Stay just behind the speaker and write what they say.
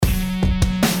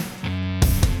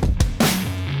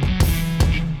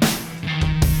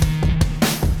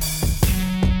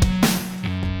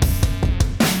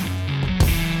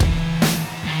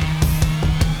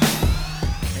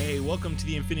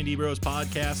Infinity Bros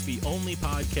podcast, the only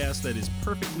podcast that is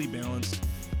perfectly balanced,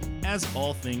 as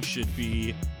all things should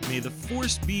be. May the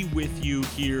Force be with you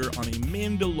here on a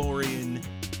Mandalorian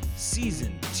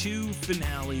Season 2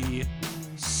 finale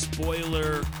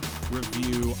spoiler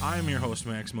review. I'm your host,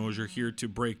 Max Mosier, here to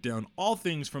break down all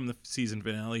things from the season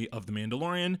finale of The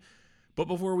Mandalorian. But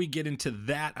before we get into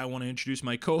that, I want to introduce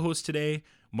my co-host today,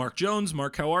 Mark Jones.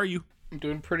 Mark, how are you? I'm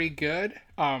doing pretty good.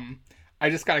 I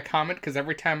just got a comment because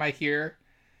every time I hear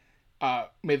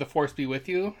May the Force be with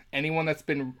you, anyone that's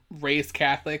been raised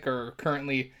Catholic or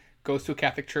currently goes to a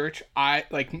Catholic church, I,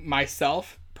 like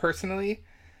myself personally,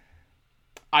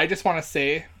 I just want to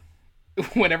say,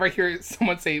 whenever I hear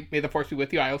someone say May the Force be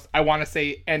with you, I want to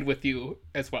say and with you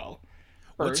as well.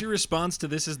 What's your response to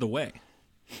This Is the Way?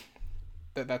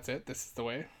 That's it? This is the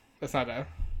way? That's not a...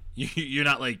 You're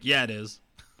not like, yeah, it is.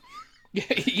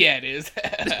 Yeah, it is.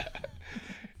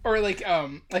 Or like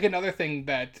another thing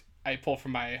that I pull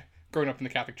from my growing up in the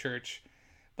Catholic Church,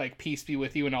 like peace be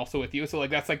with you and also with you. So like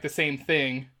that's like the same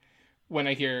thing when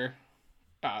I hear,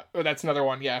 or that's another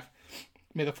one. Yeah,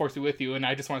 may the Force be with you, and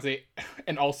I just want to say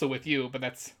and also with you. But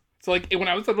that's so like when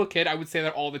I was a little kid, I would say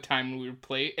that all the time when we would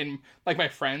play, and like my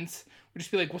friends would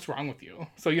just be like, "What's wrong with you?"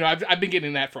 So I've been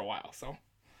getting that for a while. So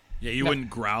yeah, you wouldn't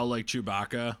growl like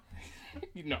Chewbacca.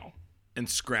 No. And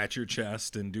scratch your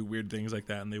chest and do weird things like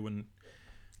that, and they wouldn't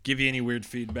give you any weird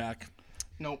feedback.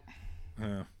 Nope.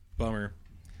 Bummer.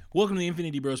 Welcome to the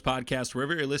Infinity Bros podcast,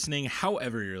 wherever you're listening,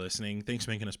 however you're listening. Thanks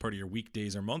for making us part of your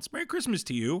weekdays or months. Merry Christmas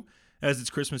to you, as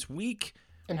it's Christmas week.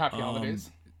 And happy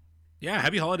holidays. Yeah,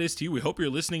 happy holidays to you. We hope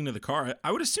you're listening to the car.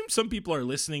 I would assume some people are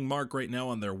listening, Mark, right now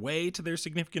on their way to their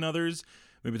significant others.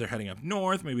 Maybe they're heading up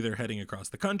north. Maybe they're heading across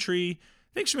the country.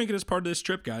 Thanks for making us part of this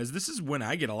trip, guys. This is when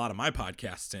I get a lot of my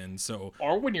podcasts in. So,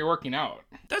 or when you're working out.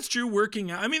 That's true,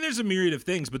 working out. I mean, there's a myriad of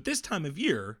things, but this time of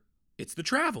year, it's the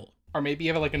travel. Or maybe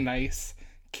you have like a nice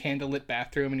candlelit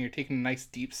bathroom and you're taking a nice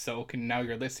deep soak and now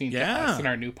you're listening to us in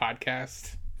our new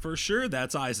podcast. For sure,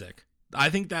 that's Isaac. I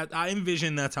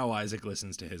envision that's how Isaac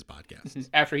listens to his podcast.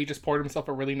 After he just poured himself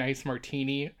a really nice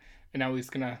martini and now he's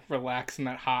going to relax in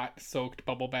that hot, soaked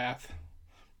bubble bath.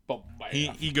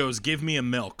 He goes, give me a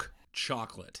milk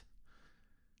chocolate,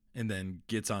 and then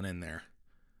gets on in there.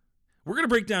 We're going to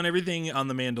break down everything on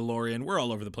The Mandalorian. We're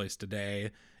all over the place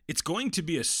today. It's going to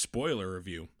be a spoiler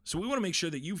review, so we want to make sure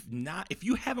that if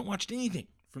you haven't watched anything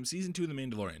from season 2 of The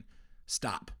Mandalorian,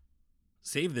 stop,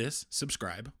 save this,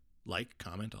 subscribe, like,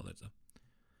 comment, all that stuff,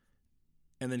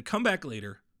 and then come back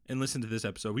later and listen to this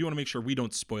episode. We want to make sure we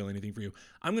don't spoil anything for you.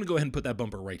 I'm going to go ahead and put that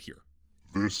bumper right here.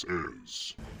 This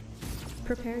is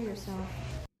Prepare yourself.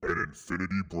 an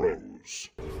Infinity Bros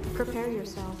Prepare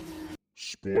yourself.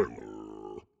 spoiler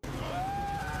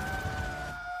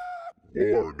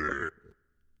warning.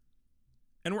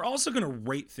 And we're also going to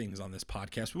rate things on this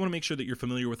podcast. We want to make sure that you're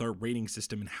familiar with our rating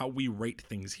system and how we rate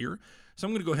things here. So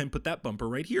I'm going to go ahead and put that bumper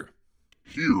right here.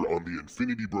 Here on the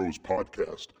Infinity Bros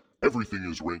podcast, everything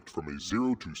is ranked from a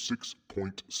 0 to 6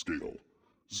 point scale.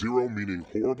 0 meaning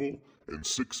horrible and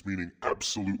 6 meaning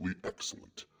absolutely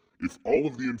excellent. If all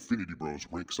of the Infinity Bros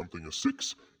rank something a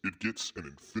 6, it gets an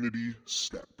infinity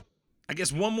step. I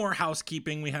guess one more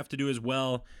housekeeping we have to do as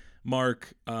well,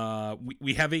 Mark.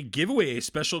 We have a giveaway, a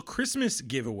special Christmas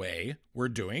giveaway we're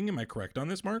doing. Am I correct on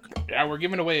this, Mark? Yeah, we're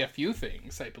giving away a few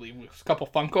things, I believe. A couple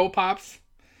Funko Pops,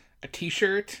 a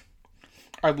t-shirt,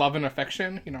 our love and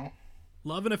affection,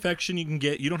 Love and affection you can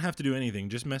get. You don't have to do anything.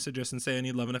 Just message us and say, I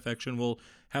need love and affection. We'll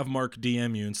have Mark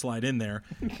DM you and slide in there.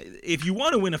 If you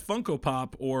want to win a Funko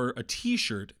Pop or a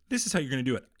t-shirt, this is how you're going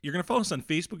to do it. You're going to follow us on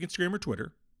Facebook, Instagram, or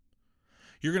Twitter.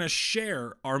 You're going to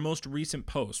share our most recent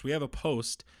post. We have a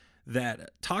post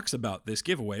that talks about this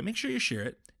giveaway. Make sure you share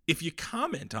it. If you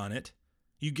comment on it,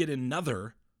 you get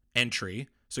another entry.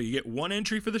 So you get one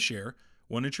entry for the share,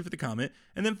 one entry for the comment.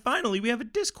 And then finally, we have a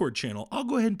Discord channel. I'll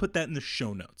go ahead and put that in the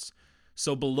show notes.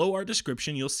 So below our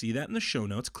description, you'll see that in the show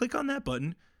notes. Click on that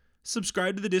button.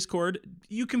 Subscribe to the Discord.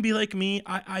 You can be like me.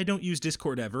 I don't use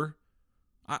Discord ever.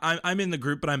 I'm in the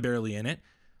group, but I'm barely in it.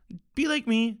 Be like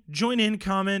me. Join in,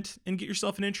 comment, and get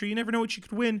yourself an entry. You never know what you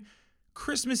could win.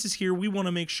 Christmas is here. We want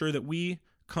to make sure that we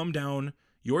come down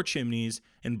your chimneys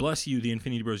and bless you, the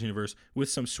Infinity Bros universe, with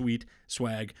some sweet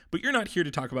swag. But you're not here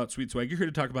to talk about sweet swag. You're here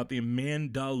to talk about the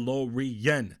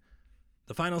Mandalorian.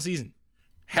 The final season.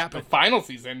 The final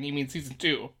season? You mean season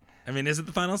 2? I mean, is it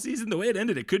the final season? The way it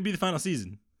ended, it could be the final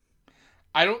season.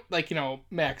 I don't,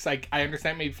 Max, I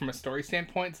understand maybe from a story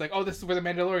standpoint, it's like, oh, this is where the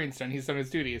Mandalorian's done. He's done his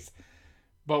duties.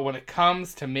 But when it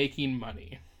comes to making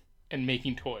money and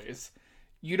making toys,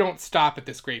 you don't stop at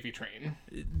this gravy train.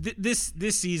 This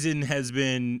season has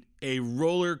been a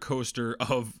roller coaster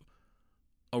of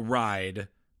a ride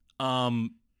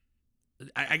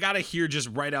I gotta hear just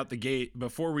right out the gate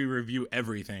before we review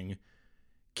everything.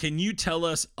 Can you tell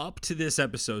us up to this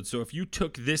episode? So if you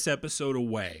took this episode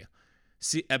away,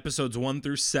 see episodes 1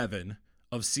 through 7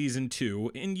 of season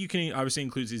 2, and you can obviously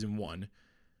include season 1.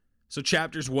 So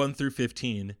chapters 1 through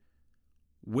 15,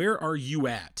 where are you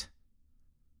at?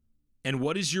 And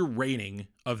what is your rating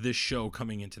of this show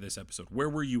coming into this episode? Where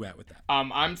were you at with that? I'm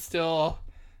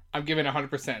giving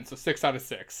 100%, so 6 out of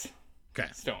 6. Okay.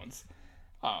 Stones.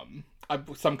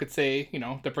 Some could say,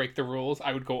 to break the rules,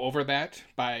 I would go over that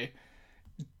by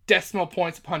decimal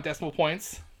points upon decimal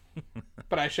points,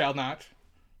 but I shall not,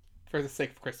 for the sake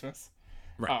of Christmas.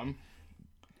 Right.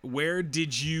 Where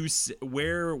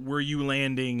were you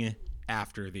landing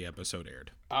after the episode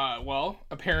aired? Well,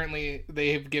 apparently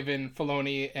they have given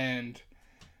Filoni and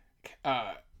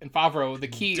Favreau the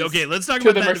keys. Okay, let's talk to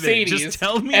about the that Mercedes. Just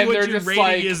tell me and what they're your just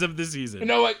rating is of the season. You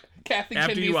know what? Kathleen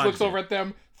After Kennedy you watched looks it. over at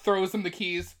them, throws them the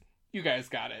keys. You guys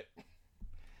got it.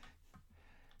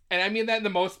 And I mean that in the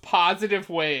most positive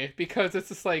way, because it's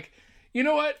just like, you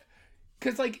know what?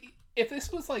 Because if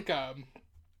this was I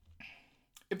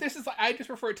just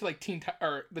refer it to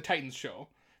or the Titans show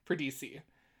for DC.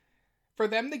 For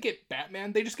them to get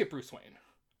Batman, they just get Bruce Wayne.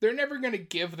 They're never gonna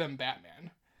give them Batman.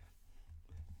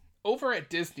 Over at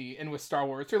Disney and with Star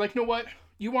Wars, they're like, you know what?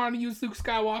 You want to use Luke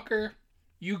Skywalker?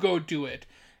 You go do it.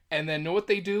 And then know what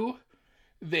they do?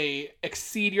 They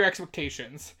exceed your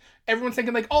expectations. Everyone's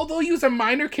thinking they'll use a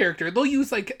minor character. They'll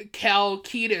use Cal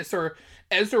Kestis or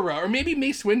Ezra or maybe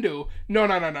Mace Windu. No. Or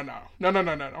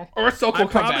Ahsoka will come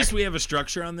promise back. we have a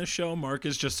structure on this show. Mark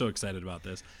is just so excited about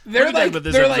this. They're What do you think about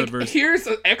this episode here's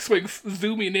an X-Wing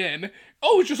zooming in.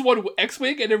 Oh, it's just one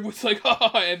X-Wing, and everyone's like,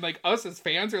 ha, and us as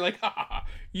fans are like, ha,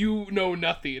 you know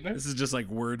nothing. This is just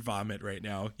word vomit right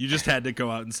now. You just had to go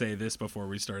out and say this before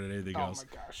we started anything else. Oh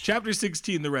my gosh. Chapter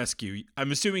 16, The Rescue.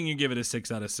 I'm assuming you give it a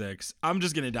 6 out of 6. I'm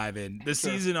just going to dive in. The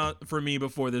season for me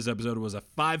before this episode was a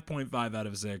 5.5 out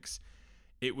of 6.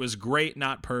 It was great,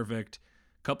 not perfect.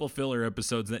 Couple filler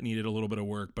episodes that needed a little bit of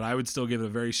work, but I would still give it a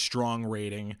very strong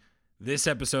rating. This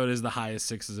episode is the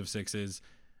highest 6s of 6s.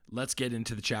 Let's get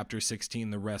into the chapter 16,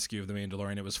 The Rescue of the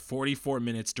Mandalorian. It was 44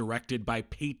 minutes, directed by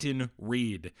Peyton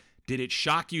Reed. Did it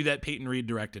shock you that Peyton Reed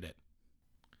directed it?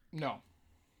 No.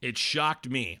 It shocked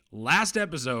me. Last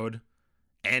episode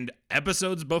and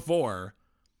episodes before,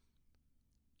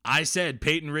 I said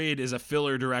Peyton Reed is a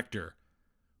filler director.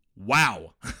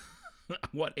 Wow.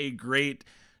 What a great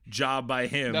job by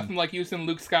him. Nothing like using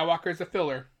Luke Skywalker as a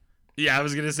filler. Yeah, I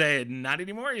was going to say, not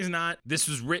anymore. He's not. This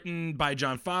was written by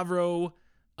Jon Favreau.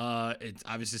 It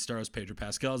obviously stars Pedro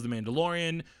Pascal as the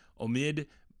Mandalorian, Omid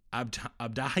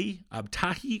Abtahi,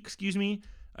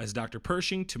 as Dr.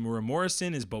 Pershing, Tamura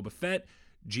Morrison as Boba Fett,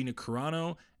 Gina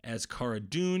Carano as Cara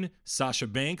Dune, Sasha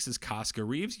Banks as Casca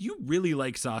Reeves. You really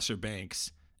like Sasha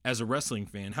Banks as a wrestling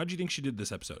fan. How'd you think she did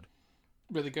this episode?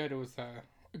 Really good. It was a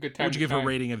good time. What'd you give her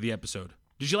rating of the episode?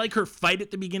 Did you like her fight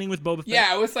at the beginning with Boba Fett?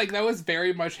 Yeah, it was that was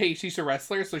very much, hey, she's a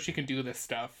wrestler, so she can do this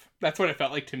stuff. That's what it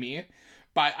felt like to me.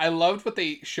 But I loved what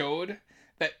they showed,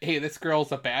 that, hey, this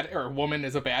girl's woman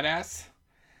is a badass.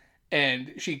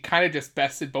 And she kind of just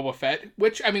bested Boba Fett,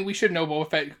 which, I mean, we should know Boba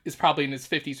Fett is probably in his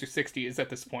 50s or 60s at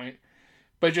this point.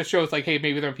 But it just shows, hey,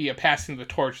 maybe there'll be a passing of the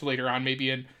torch later on, maybe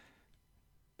in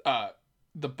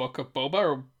the Book of Boba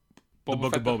or Boba The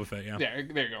Book Fett. of Boba Fett, yeah. There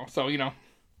you go. So,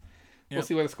 we'll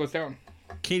see where this goes down.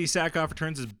 Katie Sackhoff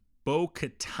returns as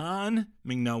Bo-Katan.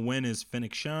 Ming-Na Wen as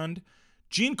Fennec Shand.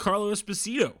 Giancarlo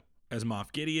Esposito as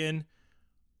Moff Gideon.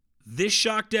 This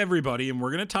shocked everybody, and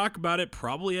we're going to talk about it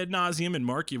probably ad nauseum, and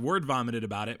Mark, you've word vomited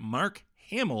about it. Mark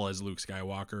Hamill as Luke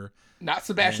Skywalker. Not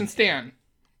Sebastian Stan,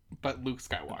 but Luke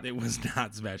Skywalker. It was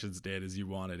not Sebastian Stan as you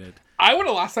wanted it. I would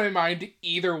have lost my mind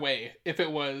either way if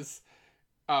it was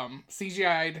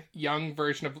CGI'd young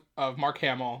version of Mark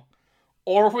Hamill,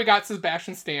 or if we got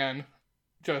Sebastian Stan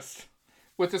just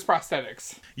with his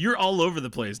prosthetics. You're all over the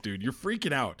place, dude. You're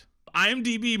freaking out.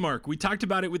 IMDb, Mark, we talked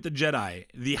about it with The Jedi.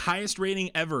 The highest rating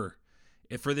ever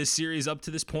for this series up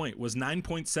to this point was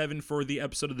 9.7 for the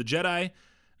episode of The Jedi,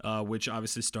 which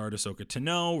obviously starred Ahsoka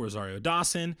Tano, Rosario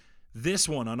Dawson. This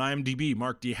one on IMDb,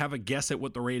 Mark, do you have a guess at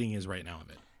what the rating is right now of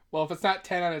it? Well, if it's not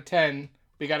 10 out of 10,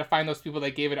 we got to find those people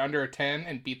that gave it under a 10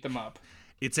 and beat them up.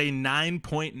 It's a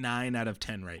 9.9 out of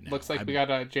 10 right now. Looks like we got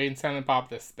a Jane Silent Bob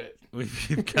this bit.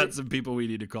 We've got some people we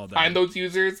need to call down. Find those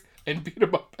users and beat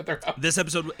them up at their house. This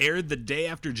episode aired the day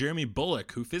after Jeremy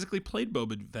Bulloch, who physically played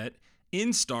Boba Fett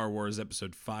in Star Wars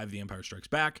Episode 5, The Empire Strikes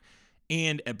Back,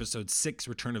 and Episode 6,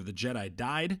 Return of the Jedi,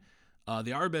 died.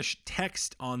 The Arabesh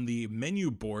text on the menu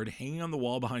board hanging on the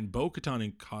wall behind Bo-Katan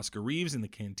and Casca Reeves in the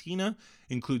cantina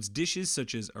includes dishes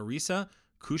such as harissa,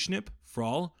 Kushnip,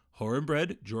 Frawl,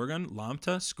 Horenbred, Jorgun,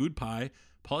 Lamta, Scood Pie,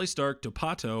 Polystark,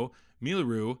 Dopato,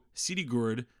 Milaru, Seedy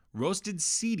Gourd, Roasted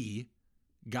Seedy,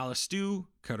 Galastu,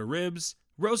 Cutter Ribs,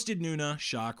 Roasted Nuna,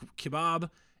 Shock Kebab,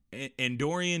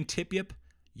 Andorian Tip-Yip,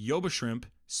 Yoba Shrimp,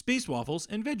 Space Waffles,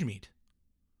 and Veg Meat.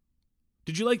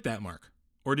 Did you like that, Mark?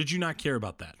 Or did you not care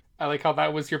about that? I like how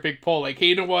that was your big poll. Like, hey,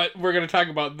 you know what? We're going to talk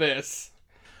about this.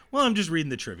 Well, I'm just reading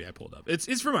the trivia I pulled up.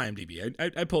 It's from IMDb.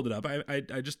 I pulled it up.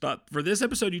 I just thought for this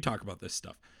episode you talk about this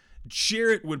stuff.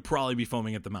 Jarrett would probably be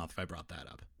foaming at the mouth if I brought that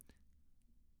up.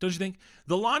 Don't you think?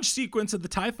 The launch sequence of the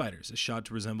TIE Fighters is shot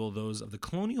to resemble those of the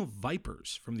Colonial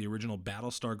Vipers from the original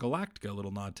Battlestar Galactica. A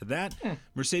little nod to that.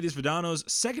 Mercedes Vidano's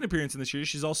second appearance in the series.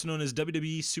 She's also known as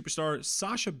WWE superstar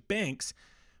Sasha Banks.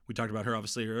 We talked about her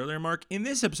obviously earlier, Mark. In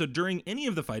this episode, during any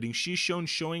of the fighting, she's shown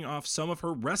showing off some of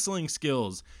her wrestling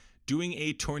skills, doing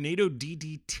a tornado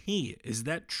DDT. Is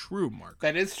that true, Mark?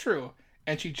 That is true.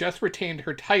 And she just retained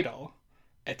her title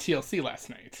at TLC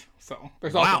last night. So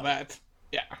there's also that.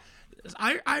 Yeah.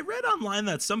 I read online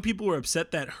that some people were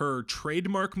upset that her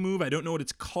trademark move, I don't know what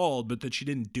it's called, but that she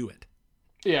didn't do it.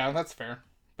 Yeah, that's fair.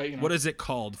 But you know, what is it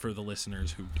called for the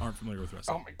listeners who aren't familiar with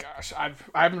wrestling? Oh my gosh, I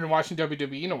haven't been watching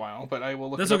WWE in a while, but I will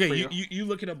look. That's it up okay. for You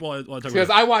look it up while I talk because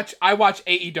about it. I watch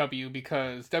AEW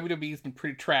because WWE's been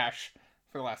pretty trash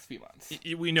for the last few months.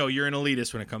 We know you're an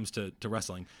elitist when it comes to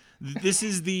wrestling. This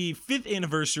is the 5th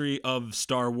anniversary of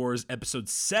Star Wars Episode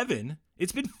 7.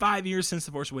 It's been 5 years since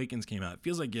The Force Awakens came out. It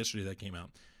feels like yesterday that came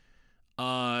out.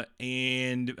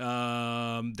 And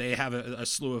they have a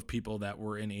slew of people that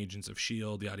were in Agents of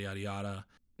S.H.I.E.L.D., yada, yada, yada.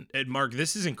 And Mark,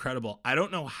 this is incredible. I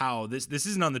don't know how. This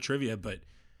isn't on the trivia, but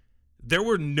there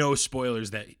were no spoilers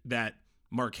that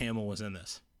Mark Hamill was in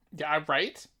this. Yeah,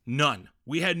 right? None.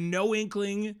 We had no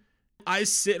inkling. I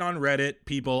sit on Reddit,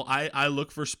 people. I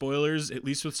look for spoilers, at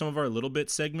least with some of our little bit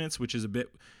segments, which is a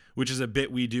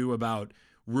bit we do about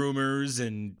rumors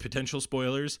and potential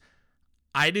spoilers.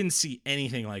 I didn't see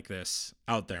anything like this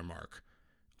out there, Mark.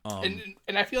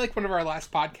 And I feel like one of our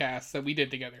last podcasts that we did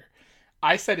together,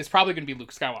 I said it's probably going to be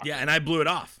Luke Skywalker. Yeah, and I blew it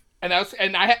off. And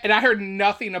I heard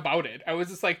nothing about it. I was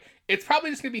just like, it's probably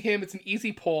just going to be him. It's an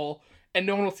easy poll, and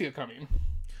no one will see it coming.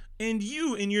 And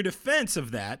you, in your defense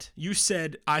of that, you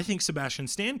said, I think Sebastian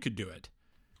Stan could do it.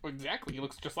 Exactly. He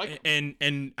looks just like him.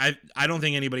 And I don't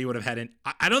think anybody would have had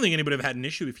an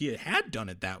issue if he had done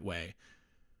it that way.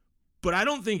 But I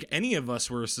don't think any of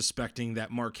us were suspecting that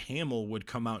Mark Hamill would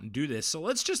come out and do this. So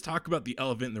let's just talk about the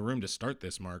elephant in the room to start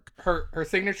this, Mark. Her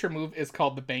signature move is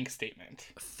called the bank statement.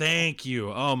 Thank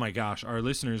you. Oh my gosh, our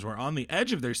listeners were on the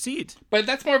edge of their seat. But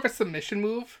that's more of a submission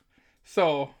move.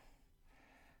 So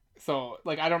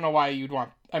like, I don't know why you'd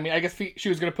want. I mean, I guess if she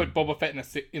was gonna put Boba Fett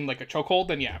in like a chokehold,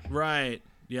 then yeah. Right.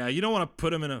 Yeah. You don't want to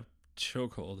put him in a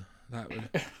chokehold. That would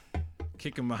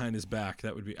kick him behind his back.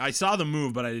 That would be. I saw the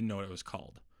move, but I didn't know what it was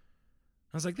called.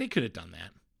 I was like, they could have done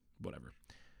that. Whatever.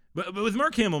 But with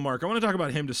Mark Hamill, Mark, I want to talk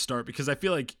about him to start because I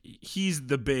feel like he's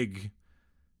the big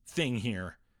thing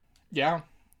here. Yeah.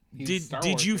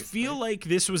 Did you feel like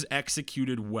this was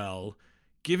executed well,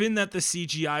 given that the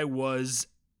CGI was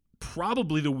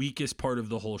probably the weakest part of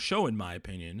the whole show, in my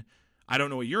opinion? I don't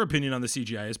know what your opinion on the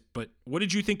CGI is, but what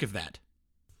did you think of that?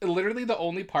 Literally the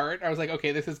only part, I was like,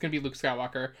 okay, this is going to be Luke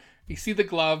Skywalker. You see the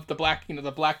glove, the black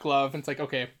glove, and it's like,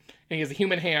 okay. And he has a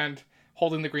human hand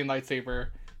holding the green lightsaber.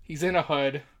 He's in a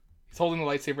hood. He's holding the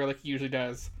lightsaber like he usually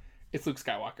does. It's Luke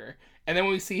Skywalker. And then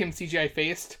when we see him CGI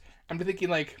faced, I'm thinking,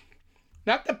 like,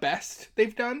 not the best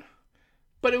they've done,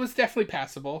 but it was definitely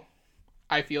passable,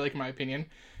 I feel like, in my opinion.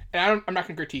 And I'm not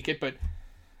going to critique it, but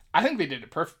I think they did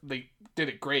it perfect. They did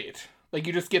it great. Like,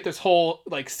 you just get this whole,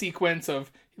 like, sequence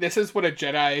of, this is what a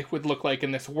Jedi would look like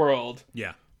in this world.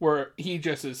 Yeah. Where he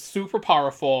just is super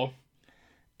powerful.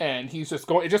 And he's just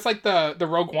going, just like the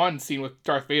Rogue One scene with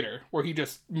Darth Vader, where he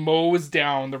just mows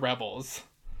down the rebels.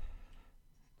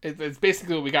 It's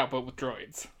basically what we got, but with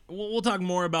droids. We'll talk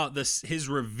more about his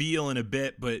reveal in a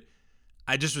bit, but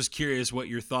I just was curious what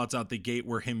your thoughts out the gate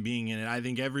were him being in it. I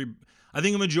think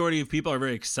a majority of people are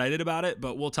very excited about it,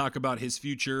 but we'll talk about his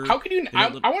future. How can you?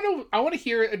 I want to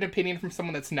hear an opinion from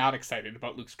someone that's not excited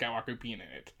about Luke Skywalker being in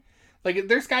it. Like,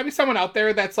 there's got to be someone out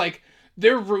there that's like,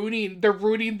 They're rooting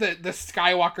the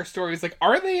Skywalker stories. Like,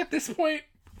 are they at this point?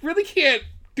 Really can't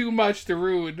do much to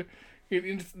ruin.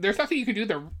 There's nothing you can do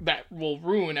that will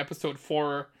ruin episode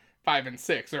 4, 5, and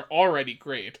 6. They're already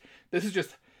great. This is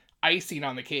just icing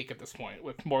on the cake at this point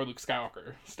with more Luke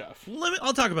Skywalker stuff.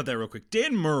 I'll talk about that real quick.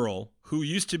 Dan Murrell, who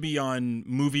used to be on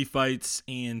Movie Fights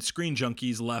and Screen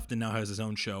Junkies, left and now has his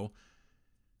own show.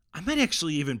 I might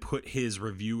actually even put his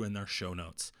review in their show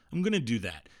notes. I'm going to do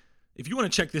that. if you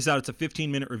want to check this out, it's a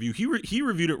 15-minute review. He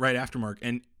reviewed it right after Mark,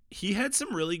 and he had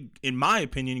some really, in my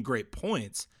opinion, great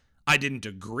points. I didn't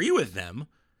agree with them,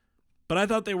 but I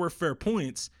thought they were fair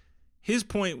points. His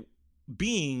point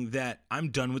being that I'm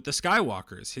done with the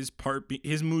Skywalkers.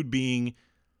 His mood being,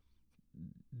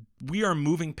 we are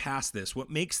moving past this. What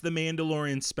makes The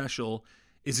Mandalorian special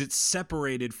is it's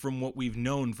separated from what we've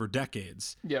known for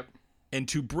decades. Yep. And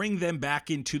to bring them back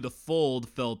into the fold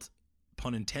felt,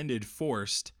 pun intended,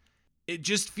 forced. It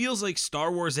just feels like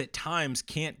Star Wars at times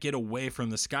can't get away from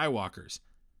the Skywalkers.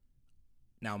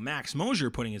 Now, Max Mosier,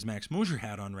 putting his Max Mosier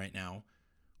hat on right now,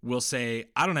 will say,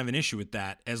 I don't have an issue with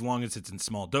that as long as it's in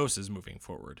small doses moving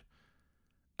forward,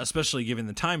 especially given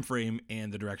the time frame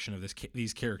and the direction of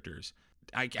these characters.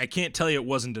 I can't tell you it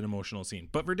wasn't an emotional scene,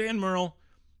 but for Dan Murrell,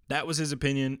 that was his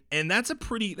opinion, and that's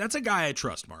a guy I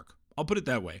trust, Mark. I'll put it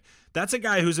that way. That's a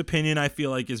guy whose opinion I feel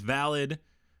like is valid,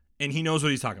 and he knows what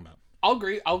he's talking about. I'll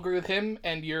agree with him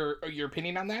and your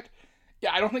opinion on that.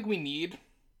 Yeah, I don't think we need.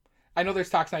 I know there's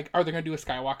talks like, are they going to do a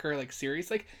Skywalker like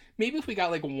series? Like maybe if we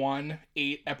got like 1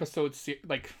 8-episode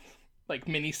like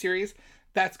mini series,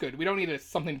 that's good. We don't need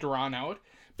something drawn out.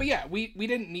 But yeah, we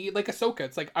didn't need like Ahsoka.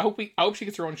 It's like I hope she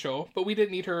gets her own show, but we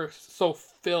didn't need her so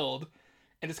filled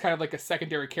and just kind of like a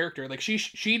secondary character. Like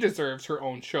she deserves her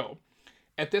own show.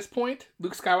 At this point,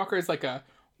 Luke Skywalker is like a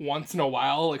once in a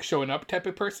while like showing up type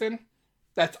of person.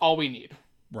 That's all we need.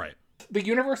 Right. The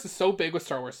universe is so big with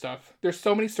Star Wars stuff. There's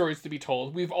so many stories to be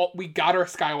told. We got our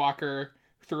Skywalker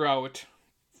throughout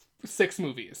 6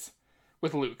 movies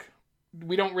with Luke.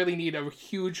 We don't really need a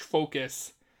huge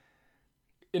focus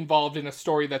involved in a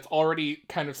story that's already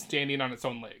kind of standing on its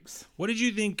own legs. What did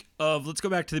you think of, let's go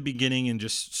back to the beginning and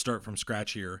just start from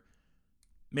scratch here.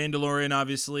 Mandalorian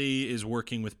obviously is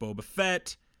working with Boba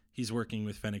Fett. He's working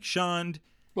with Fennec Shand.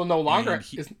 Well, no longer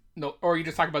or you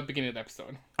just talking about the beginning of the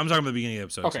episode? I'm talking about the beginning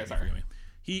of the episode. Okay, sorry.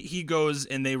 He goes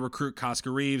and they recruit Casca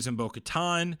Reeves and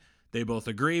Bo-Katan. They both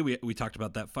agree. We talked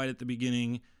about that fight at the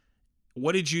beginning.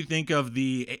 What did you think of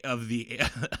the of the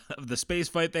space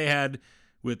fight they had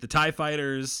with the TIE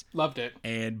fighters? Loved it.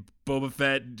 And Boba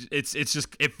Fett.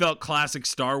 It felt classic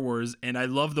Star Wars, and I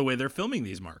love the way they're filming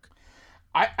these, Mark.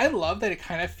 I love that it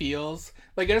kind of feels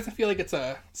like it doesn't feel like it's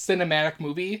a cinematic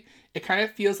movie. It kind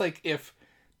of feels like if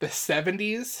the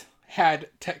 70s had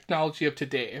technology of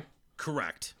today.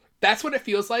 Correct. That's what it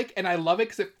feels like, and I love it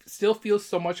because it still feels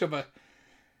so much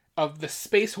of the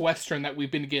space western that we've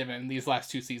been given these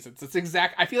last 2 seasons.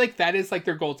 I feel like that is like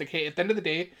their goal. It's like, hey, at the end of the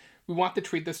day, we want to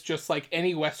treat this just like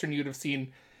any western you'd have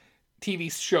seen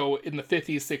TV show in the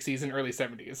 50s, 60s, and early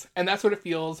 70s. And that's what it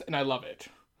feels, and I love it.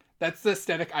 That's the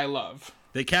aesthetic I love.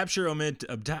 They capture Omid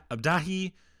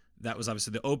Abdahi. That was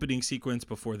obviously the opening sequence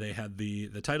before they had the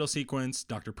title sequence.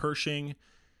 Dr. Pershing,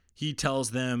 he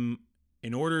tells them,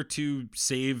 in order to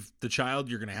save the child,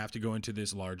 you're going to have to go into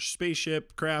this large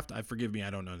spaceship craft. Forgive me,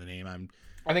 I don't know the name.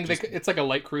 I think it's like a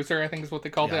light cruiser, I think is what they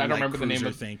called it. I don't remember the name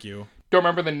of Thank you. Don't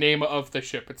remember the name of the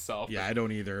ship itself. Yeah, I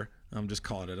don't either. I'm just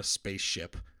calling it a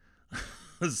spaceship.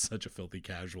 This is such a filthy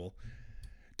casual.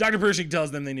 Dr. Pershing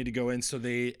tells them they need to go in, so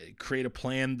they create a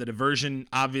plan. The diversion,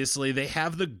 obviously, they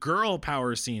have the girl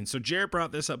power scene. So Jarrett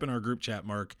brought this up in our group chat,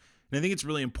 Mark, and I think it's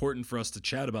really important for us to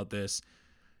chat about this.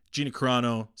 Gina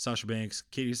Carano, Sasha Banks,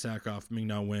 Katie Sackhoff,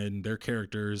 Ming-Na Wen, their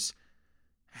characters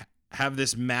have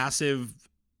this massive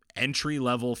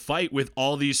entry-level fight with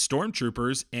all these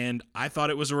stormtroopers, and I thought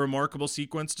it was a remarkable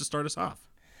sequence to start us off.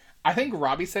 I think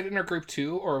Robbie said it in our group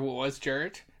too, or it was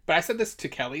Jarrett, but I said this to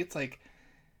Kelly. It's like,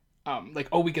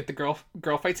 we get the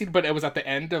girl fight scene, but it was at the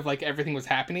end of like everything was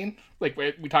happening. Like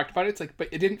we talked about it. It's like, but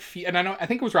it didn't feel. And I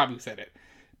think it was Robbie who said it,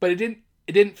 but it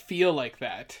didn't feel like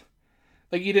that.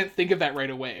 Like you didn't think of that right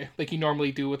away, like you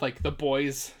normally do with like The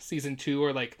Boys season 2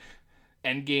 or like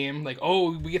Endgame. Like,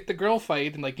 oh, we get the girl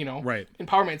fight and like right.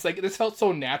 Empowerment. It's like this felt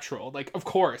so natural. Like, of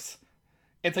course,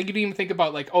 it's like you didn't even think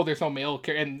about like, oh, there's no male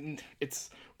character, and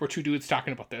we're 2 dudes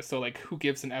talking about this, so like who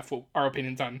gives an F our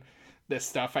opinions on this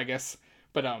stuff, I guess.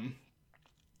 But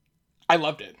I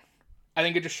loved it. I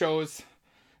think it just shows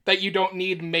that you don't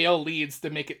need male leads to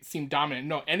make it seem dominant.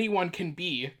 No, anyone can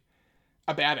be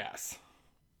a badass.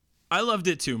 I loved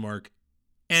it too, Mark.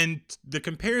 And the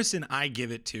comparison I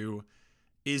give it to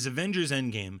is Avengers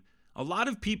Endgame. A lot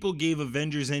of people gave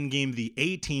Avengers Endgame the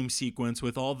A-Team sequence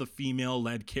with all the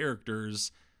female-led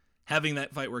characters having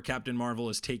that fight where Captain Marvel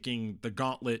is taking the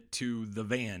gauntlet to the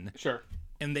van. Sure.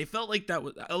 And they felt like that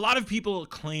was... A lot of people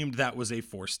claimed that was a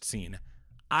forced scene.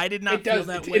 I did not feel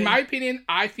that way. In my opinion,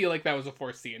 I feel like that was a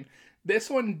forced scene. This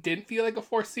one didn't feel like a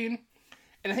forced scene.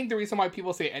 And I think the reason why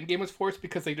people say Endgame was forced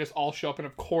because they just all show up, and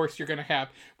of course you're going to have...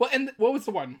 Well, and what was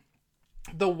the one?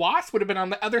 the Wasp would have been on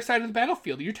the other side of the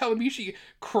battlefield. You're telling me she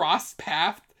crossed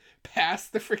path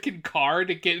past the freaking car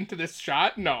to get into this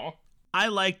shot? No. I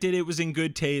liked it. It was in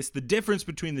good taste. The difference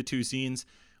between the two scenes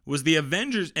was the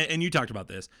Avengers, and you talked about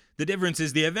this. The difference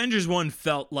is the Avengers one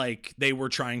felt like they were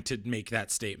trying to make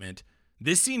that statement.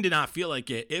 This scene did not feel like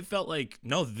it. It felt like,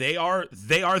 no, they are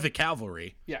the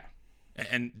cavalry. Yeah.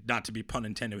 And not to be pun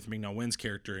intended with Ming-Na Wen's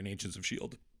character in Agents of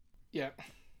S.H.I.E.L.D. Yeah.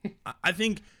 I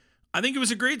think it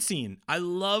was a great scene. I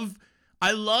love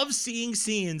seeing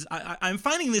scenes. I'm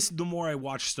finding this the more I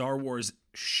watch Star Wars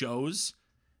shows,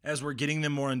 as we're getting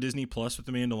them more on Disney Plus with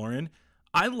The Mandalorian.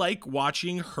 I like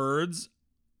watching herds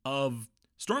of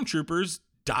stormtroopers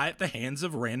die at the hands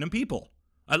of random people.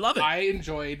 I love it. I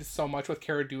enjoyed so much with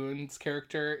Cara Dune's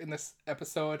character in this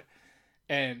episode,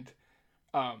 and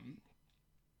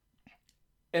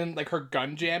like her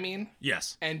gun jamming.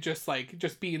 Yes. And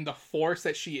just being the force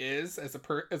that she is as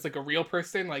like a real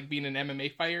person, like being an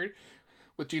MMA fighter,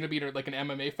 with Gina being like an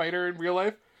MMA fighter in real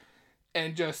life,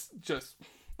 and just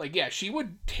like, yeah, she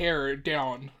would tear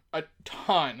down a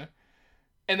ton.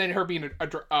 And then her being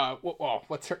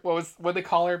what they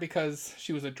call her, because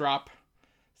she was a drop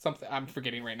something, I'm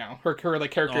forgetting right now. Her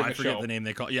like character in the show. I forget the name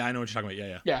they call. Yeah, I know what you're talking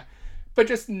about. Yeah. But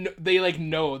just they like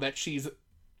know that she's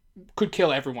could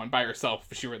kill everyone by herself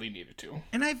if she really needed to.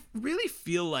 And I really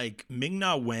feel like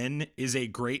Ming-Na Wen is a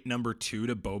great number 2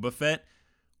 to Boba Fett.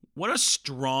 What a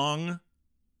strong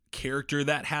character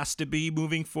that has to be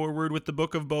moving forward with the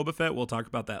book of Boba Fett. We'll talk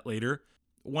about that later.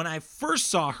 When I first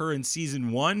saw her in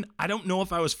season 1, I don't know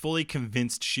if I was fully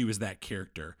convinced she was that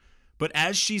character. But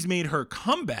as she's made her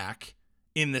comeback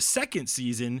in the second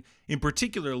season, in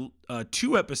particular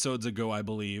 2 episodes ago, I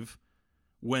believe,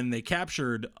 when they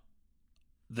captured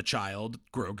the child,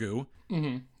 Grogu.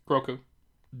 Mm-hmm. Grogu.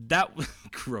 That was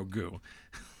Grogu.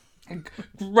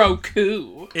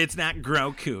 Grogu. It's not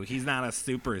Grogu. He's not a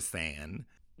Super Saiyan.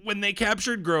 When they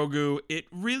captured Grogu, it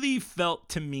really felt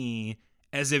to me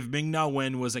as if Ming-Na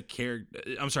Wen was a character.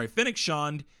 I'm sorry, Fennec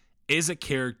Shand is a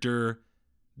character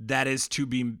that is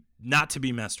not to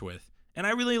be messed with. And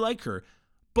I really like her.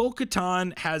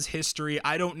 Bo-Katan has history.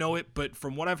 I don't know it, but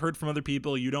from what I've heard from other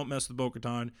people, you don't mess with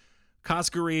Bo-Katan.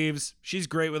 Casca Reeves, she's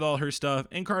great with all her stuff.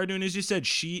 And Cara Dune, as you said,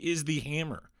 she is the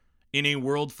hammer in a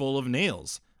world full of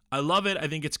nails. I love it. I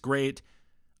think it's great.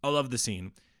 I love the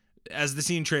scene. As the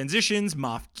scene transitions,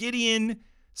 Moff Gideon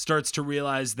starts to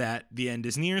realize that the end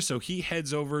is near, so he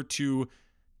heads over to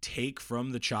take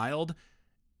the child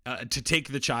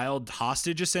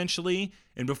hostage, essentially.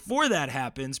 And before that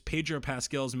happens, Pedro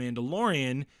Pascal's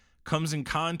Mandalorian comes in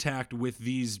contact with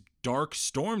these dark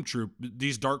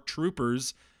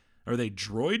troopers. Are they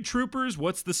droid troopers?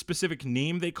 What's the specific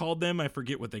name they called them? I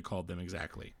forget what they called them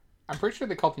exactly. I'm pretty sure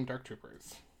they called them dark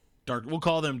troopers. We'll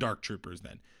call them dark troopers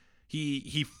then.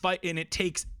 He fight, and it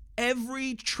takes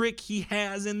every trick he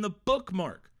has in the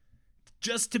bookmark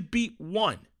just to beat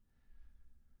one.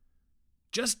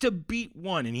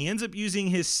 And he ends up using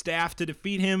his staff to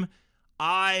defeat him.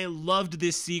 I loved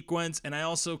this sequence, and I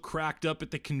also cracked up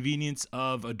at the convenience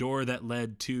of a door that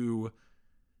led to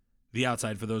the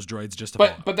outside for those droids just to fall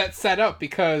out. But that's set up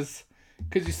because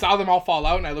you saw them all fall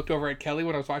out, and I looked over at Kelly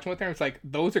when I was watching with her, and it's like,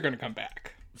 those are going to come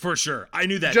back. For sure. I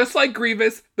knew that. Just like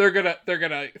Grievous, they're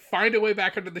gonna find a way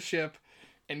back under the ship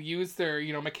and use their,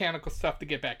 mechanical stuff to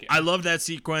get back in. I love that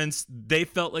sequence. They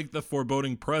felt like the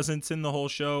foreboding presence in the whole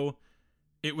show.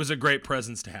 It was a great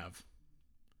presence to have.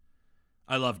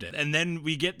 I loved it. And then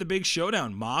we get the big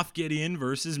showdown. Moff Gideon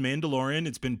versus Mandalorian.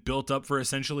 It's been built up for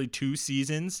essentially 2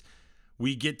 seasons.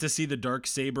 We get to see the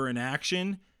Darksaber in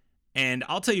action. And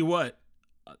I'll tell you what,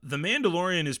 the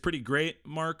Mandalorian is pretty great,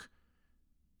 Mark.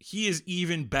 He is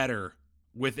even better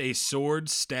with a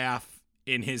sword staff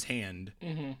in his hand.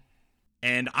 Mm-hmm.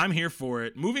 And I'm here for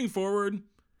it. Moving forward,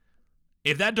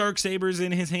 if that Darksaber's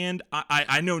in his hand,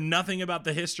 I know nothing about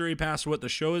the history past what the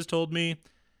show has told me.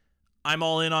 I'm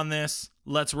all in on this.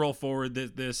 Let's roll forward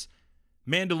this.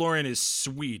 Mandalorian is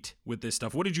sweet with this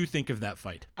stuff. What did you think of that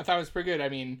fight? I thought it was pretty good. I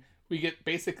mean, we get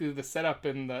basically the setup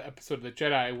in the episode of the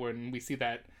Jedi when we see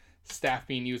that staff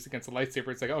being used against a lightsaber.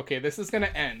 It's like, okay, this is going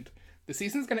to end. The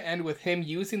season's going to end with him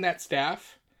using that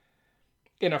staff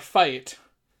in a fight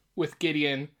with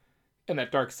Gideon and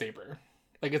that Darksaber.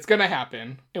 Like, it's going to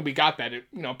happen, and we got that. It,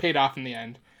 paid off in the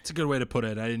end. It's a good way to put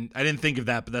it. I didn't think of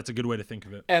that, but that's a good way to think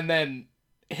of it. And then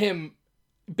him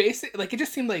basically, it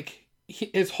just seemed like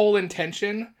his whole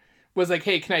intention was like,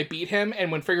 hey, can I beat him?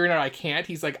 And when figuring out I can't,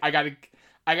 he's like, I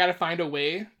gotta find a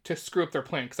way to screw up their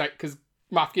plan, because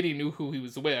Moff Gideon knew who he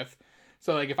was with.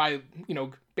 So, like, if I,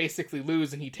 basically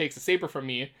lose and he takes a saber from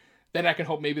me, then I can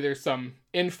hope maybe there's some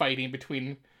infighting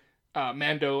between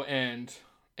Mando and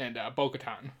and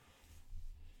Bo-Katan.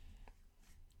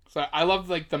 So I love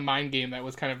like the mind game that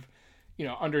was kind of,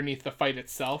 underneath the fight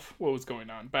itself, what was going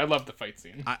on. But I love the fight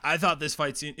scene. I thought this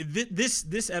fight scene,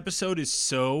 this episode is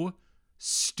so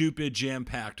stupid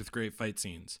jam-packed with great fight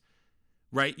scenes,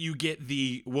 right? You get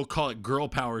we'll call it girl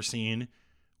power scene,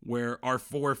 where our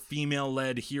 4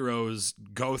 female-led heroes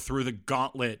go through the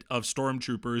gauntlet of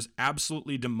stormtroopers,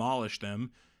 absolutely demolish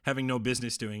them, having no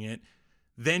business doing it.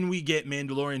 Then we get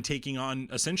Mandalorian taking on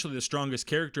essentially the strongest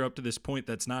character up to this point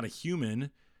that's not a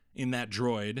human in that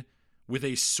droid, with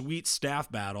a sweet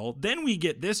staff battle. Then we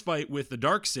get this fight with the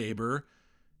Darksaber,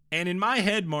 and in my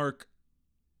head, Mark,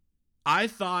 I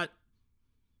thought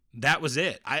that was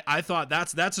it. I thought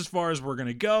that's as far as we're going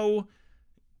to go.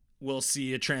 We'll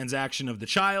see a transaction of the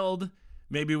child.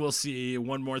 Maybe we'll see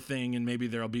one more thing, and maybe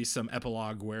there'll be some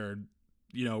epilogue where,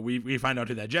 we find out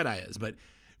who that Jedi is. But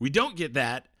we don't get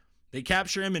that. They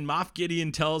capture him, and Moff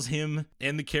Gideon tells him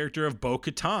and the character of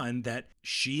Bo-Katan that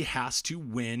she has to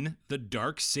win the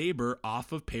Darksaber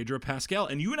off of Pedro Pascal.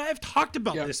 And you and I have talked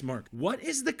about this, Mark. What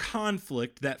is the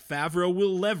conflict that Favreau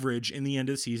will leverage in the end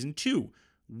of season 2?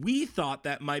 We thought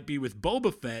that might be with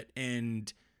Boba Fett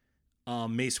and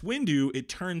Mace Windu. It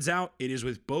turns out it is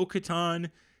with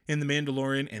Bo-Katan and the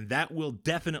Mandalorian, and that will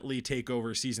definitely take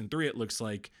over season 3, it looks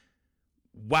like.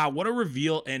 Wow, what a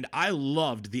reveal, and I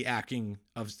loved the acting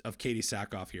of Katie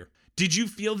Sackhoff here. Did you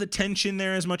feel the tension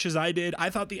there as much as I did? I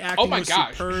thought the acting was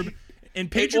superb. And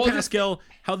Pedro Pascal,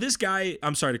 how this guy,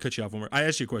 I'm sorry to cut you off one more. I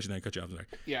asked you a question, then I cut you off. Sorry.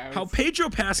 Yeah. How Pedro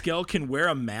Pascal can wear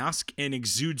a mask and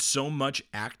exude so much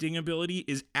acting ability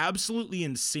is absolutely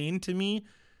insane to me.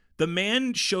 The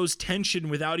man shows tension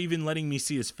without even letting me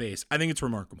see his face. I think it's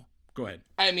remarkable. Go ahead.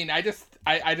 I mean, I just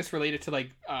relate it to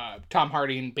like Tom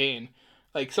Hardy and Bane.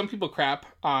 Like, some people crap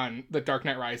on The Dark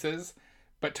Knight Rises,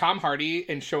 but Tom Hardy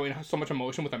and showing so much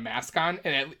emotion with a mask on,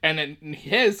 and in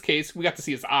his case, we got to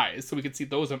see his eyes, so we could see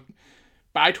those. But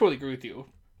I totally agree with you.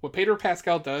 What Pedro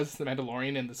Pascal does, the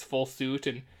Mandalorian, in this full suit,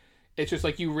 and it's just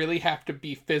like you really have to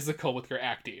be physical with your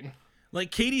acting.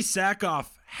 Like, Katie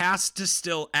Sackhoff has to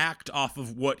still act off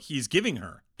of what he's giving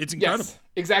her. It's incredible. Yes,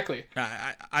 exactly.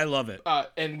 I love it.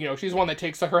 And, she's one that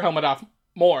takes her helmet off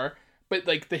more. But,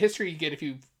 like, the history you get if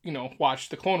you watch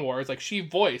the Clone Wars, like, she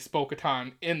voiced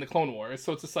Bo-Katan in the Clone Wars.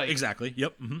 So it's just like... Exactly.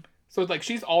 Yep. Mm-hmm. So, like,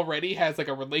 she's already has, like,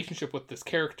 a relationship with this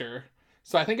character.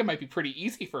 So I think it might be pretty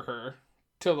easy for her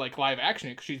to, like, live action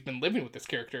it, because she's been living with this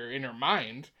character in her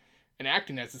mind and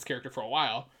acting as this character for a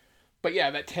while. But,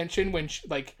 yeah, that tension when,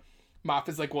 Moff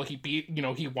is like, well,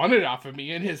 he won it off of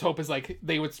me. And his hope is, like,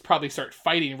 they would probably start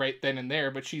fighting right then and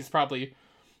there. But she's probably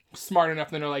smart enough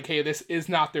to know, like, hey, this is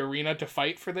not the arena to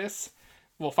fight for this.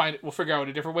 We'll figure out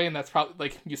a different way, and that's probably,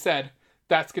 like you said,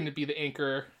 that's going to be the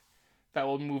anchor that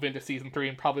will move into season 3,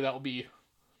 and probably that will be,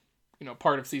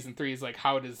 part of season 3 is like,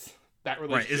 how does that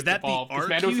relationship right? Is that evolve? the arc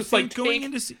Mando's you just, think like, going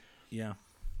into? Yeah.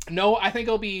 No, I think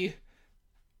it'll be.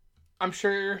 I'm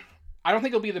sure. I don't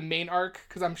think it'll be the main arc,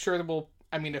 because I'm sure that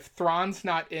if Thrawn's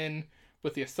not in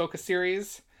with the Ahsoka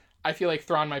series, I feel like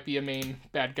Thrawn might be a main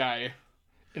bad guy.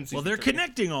 Well, they're 3.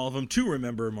 Connecting all of them too.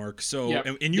 Remember, Mark. So, yep.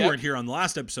 and you weren't here on the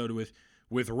last episode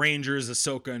with Rangers,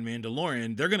 Ahsoka, and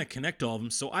Mandalorian. They're going to connect all of them.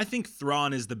 So I think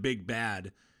Thrawn is the big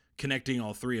bad connecting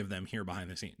all 3 of them here behind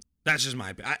the scenes. That's just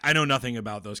my... I know nothing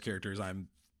about those characters. I'm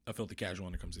a filthy casual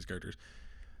when it comes to these characters.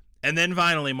 And then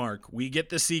finally, Mark, we get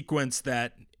the sequence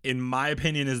that, in my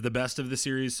opinion, is the best of the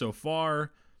series so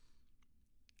far.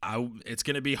 It's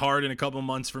going to be hard in a couple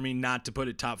months for me not to put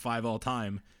it top 5 all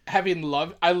time. I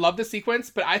love the sequence,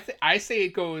 but I say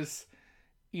it goes...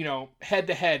 head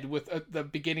to head with the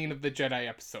beginning of the Jedi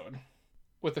episode,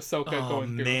 with Ahsoka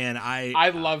going through. Man, I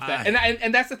love that,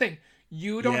 and that's the thing.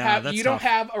 You don't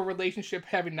have a relationship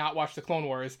having not watched the Clone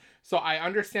Wars, so I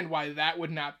understand why that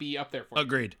would not be up there for you.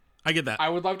 Agreed. I get that. I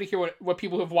would love to hear what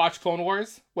people who have watched Clone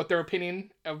Wars, what their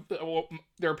opinion of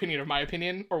my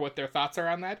opinion, or what their thoughts are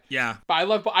on that. Yeah, but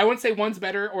I wouldn't say one's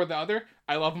better or the other.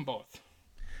 I love them both.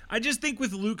 I just think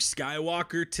with Luke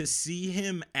Skywalker, to see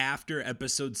him after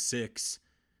Episode 6.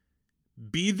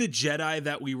 Be the Jedi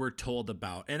that we were told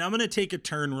about. And I'm going to take a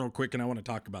turn real quick, and I want to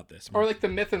talk about this. Or like the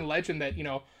myth and legend that,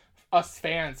 us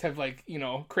fans have, like,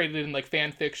 created in, like,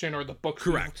 fan fiction, or the books.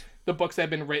 Correct. The books that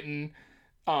have been written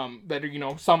that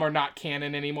are, some are not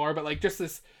canon anymore. But, like, just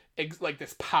this,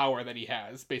 this power that he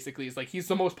has, basically. Is like, he's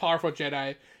the most powerful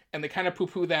Jedi. And they kind of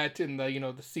poo-poo that in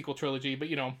the, the sequel trilogy. But,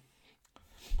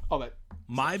 all that.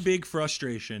 My big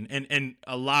frustration, and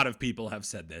a lot of people have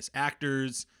said this,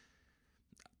 actors...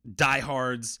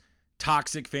 diehards,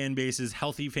 toxic fan bases,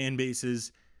 healthy fan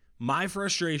bases. My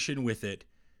frustration with it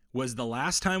was the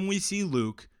last time we see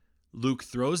Luke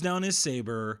throws down his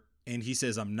saber, and he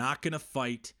says, I'm not going to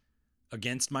fight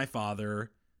against my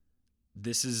father.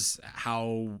 This is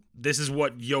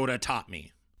what Yoda taught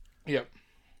me. Yep.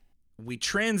 We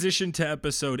transition to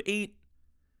episode 8,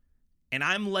 and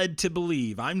I'm led to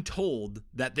believe, I'm told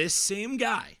that this same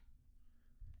guy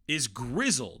is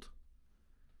grizzled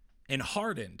and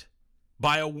hardened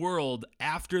by a world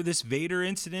after this Vader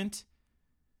incident,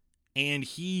 and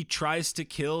he tries to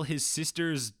kill his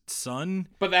sister's son.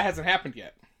 But that hasn't happened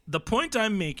yet. The point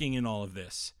I'm making in all of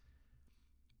this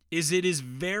is it is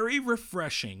very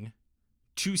refreshing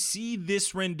to see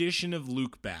this rendition of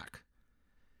Luke back.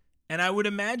 And I would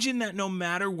imagine that no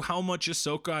matter how much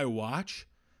Ahsoka I watch,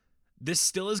 this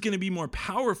still is going to be more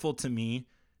powerful to me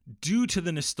due to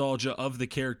the nostalgia of the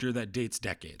character that dates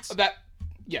decades.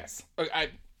 Yes.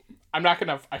 I'm not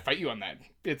going to fight you on that.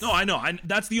 No, I know.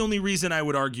 That's the only reason I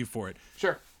would argue for it.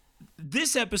 Sure.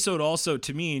 This episode also,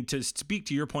 to me, to speak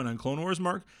to your point on Clone Wars,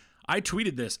 Mark, I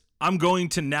tweeted this. I'm going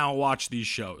to now watch these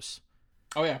shows.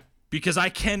 Oh, yeah. Because I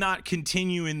cannot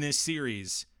continue in this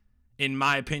series, in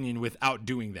my opinion, without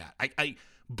doing that.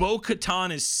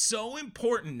 Bo-Katan is so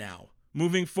important now,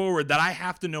 moving forward, that I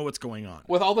have to know what's going on.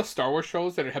 With all the Star Wars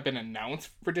shows that have been announced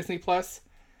for Disney Plus,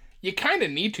 you kind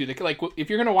of need to. Like, if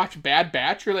you're going to watch Bad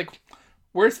Batch, you're like,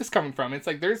 where's this coming from? It's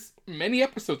like, there's many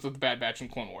episodes of the Bad Batch in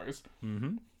Clone Wars.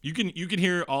 Mm-hmm. You can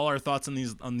hear all our thoughts on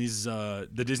these the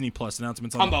Disney Plus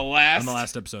announcements on the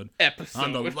last episode.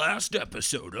 On the last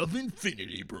episode of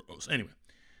Infinity Bros. Anyway,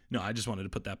 no, I just wanted to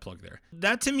put that plug there.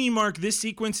 That to me, Mark, this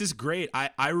sequence is great.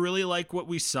 I really like what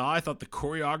we saw. I thought the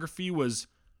choreography was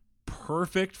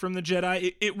perfect from the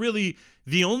Jedi. It really,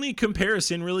 the only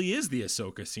comparison really is the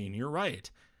Ahsoka scene. You're right.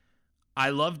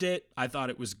 I loved it. I thought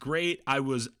it was great. I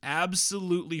was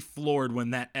absolutely floored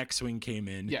when that X-Wing came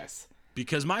in. Yes.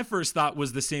 Because my first thought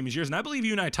was the same as yours. And I believe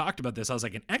you and I talked about this. I was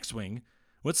like, an X-Wing?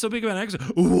 What's so big about an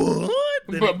X-Wing?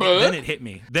 What? Then it hit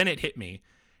me.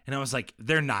 And I was like,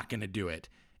 they're not going to do it.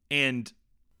 And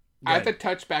I have to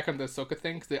touch back on the Ahsoka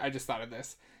thing because I just thought of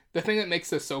this. The thing that makes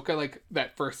Ahsoka, like,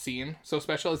 that first scene so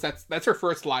special is that's her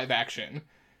first live action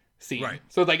scene. Right.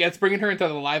 So, like, it's bringing her into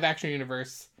the live action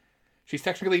universe. She's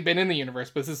technically been in the universe,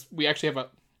 but we actually have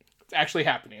it's actually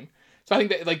happening. So I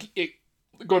think that, like,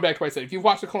 going back to what I said, if you've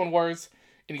watched the Clone Wars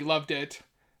and you loved it,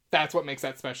 that's what makes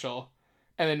that special.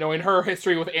 And then knowing her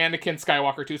history with Anakin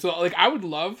Skywalker too. So, like, I would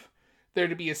love there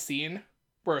to be a scene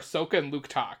where Ahsoka and Luke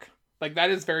talk. Like,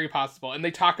 that is very possible. And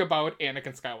they talk about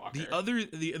Anakin Skywalker.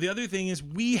 The other thing is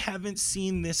we haven't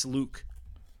seen this Luke.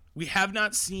 We have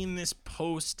not seen this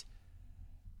post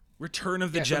Return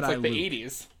of the Jedi since, like, Luke. the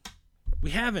 80s. We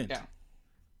haven't. Yeah.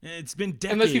 It's been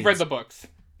decades. Unless you've read the books.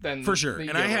 Then for sure.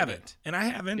 And I haven't.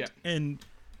 Yeah. And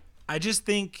I just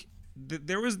think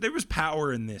there was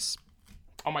power in this.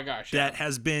 Oh my gosh. That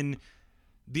has been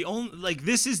the only, like,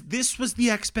 this was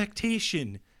the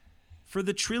expectation for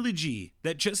the trilogy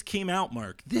that just came out,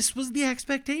 Mark. This was the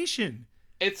expectation.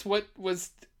 It's what was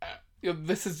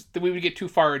this is we would get too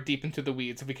far deep into the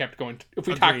weeds if we kept going. If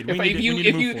we Agreed.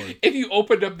 talked, if you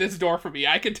opened up this door for me,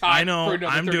 I could talk. I know. For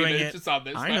another I'm 30 doing minutes it. just on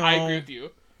this. I But know. I agree with you.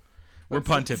 We're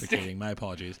pontificating. My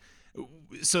apologies.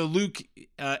 So Luke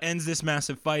ends this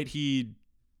massive fight. He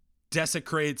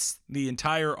desecrates the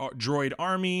entire droid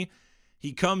army.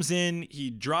 He comes in. He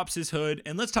drops his hood.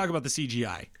 And let's talk about the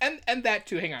CGI. And that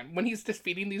too. Hang on. When he's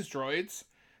defeating these droids,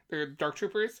 they're dark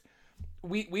troopers.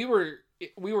 We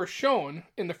were shown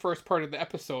in the first part of the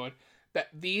episode that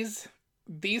these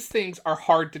things are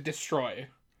hard to destroy.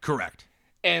 Correct.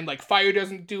 And, like, fire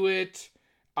doesn't do it.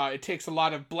 It takes a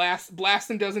lot of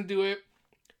blasting doesn't do it.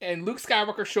 And Luke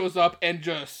Skywalker shows up and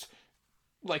just,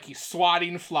 like, he's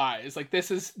swatting flies. Like, this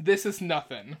is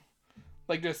nothing.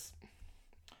 Like, just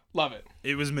love it.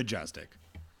 It was majestic.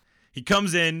 He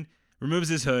comes in, removes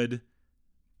his hood.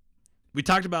 We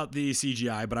talked about the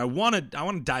CGI, but I want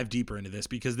to dive deeper into this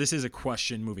because this is a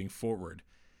question moving forward.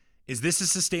 Is this a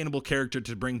sustainable character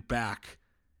to bring back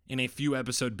in a few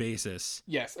episode basis?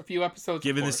 Yes, a few episodes.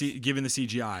 Given the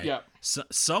CGI, yeah.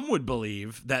 Some would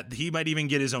believe that he might even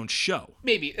get his own show.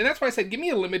 Maybe, and that's why I said, give me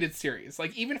a limited series.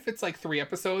 Like, even if it's like 3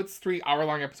 episodes, 3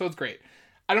 hour-long episodes, great.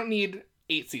 I don't need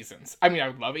 8 seasons. I mean, I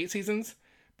would love 8 seasons,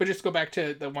 but just go back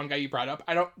to the one guy you brought up.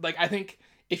 I think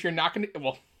if you're not gonna,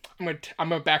 well, I'm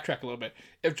gonna backtrack a little bit.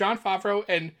 If Jon Favreau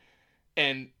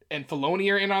and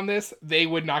Filoni are in on this, they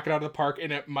would knock it out of the park,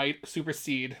 and it might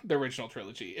supersede the original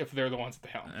trilogy if they're the ones at the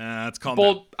helm. That's called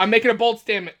bold. I'm making a bold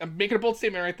statement.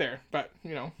 right there. But,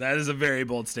 you know, that is a very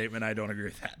bold statement. I don't agree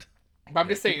with that. But I'm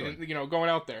just saying, you know, going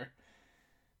out there.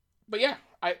 But yeah,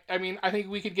 I mean, I think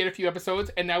we could get a few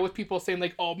episodes, and now with people saying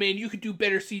like, "Oh man, you could do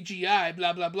better CGI,"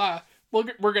 blah blah blah.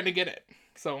 We're gonna get it.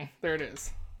 So there it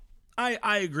is.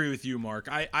 I agree with you, Mark.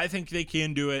 I think they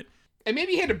can do it. And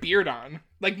maybe he had a beard on.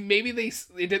 Like, maybe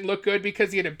it didn't look good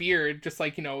because he had a beard, just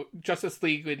like, Justice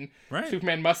League and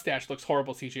Superman mustache looks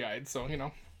horrible CGI'd, so,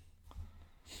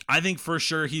 I think for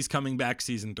sure he's coming back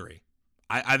season 3.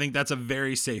 I think that's a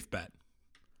very safe bet.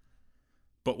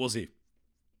 But we'll see.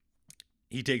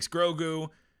 He takes Grogu,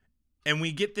 and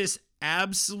we get this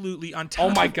absolutely on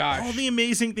top of all the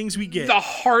amazing things we get. The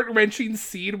heart-wrenching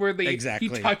scene where he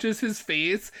touches his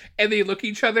face and they look at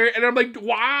each other, and I'm like,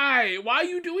 why? Why are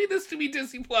you doing this to me,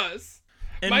 Disney Plus?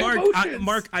 And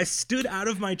Mark, I stood out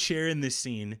of my chair in this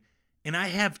scene, and I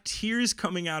have tears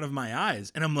coming out of my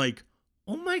eyes, and I'm like,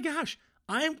 oh my gosh,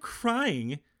 I am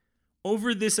crying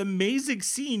over this amazing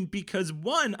scene because,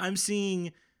 one, I'm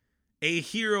seeing a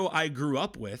hero I grew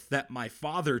up with that my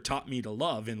father taught me to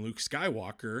love in Luke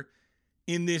Skywalker,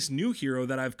 in this new hero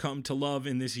that I've come to love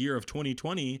in this year of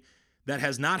 2020 that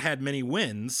has not had many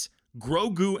wins.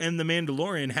 Grogu and the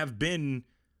Mandalorian have been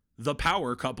the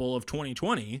power couple of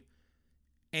 2020,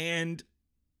 and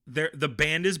the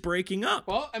band is breaking up.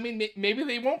 Well, I mean, maybe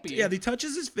they won't be. Yeah, he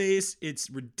touches his face. It's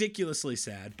ridiculously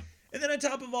sad. And then on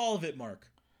top of all of it, Mark,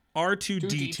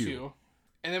 R2-D2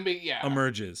 and then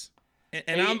emerges.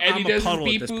 And I'm he does a puddle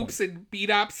beep at this boops point. And beat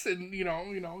ups and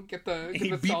get the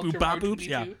beep boop bop boops.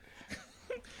 Yeah.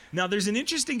 Now there's an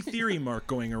interesting theory, Mark,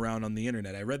 going around on the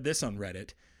internet. I read this on Reddit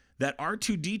that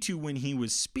R2-D2, when he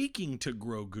was speaking to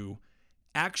Grogu,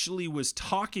 actually was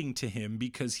talking to him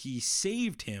because he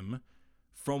saved him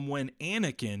from when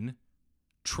Anakin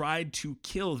tried to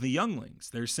kill the younglings.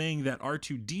 They're saying that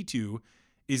R2-D2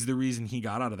 is the reason he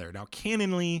got out of there. Now,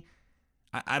 canonly,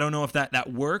 I don't know if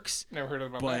that works. Never heard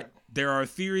about but that. There are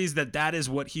theories that is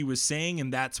what he was saying,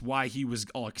 and that's why he was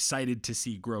all excited to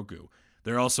see Grogu.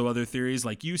 There are also other theories,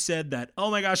 like you said, that, oh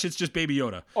my gosh, it's just Baby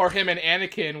Yoda. Or him and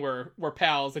Anakin were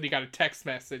pals, and he got a text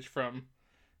message from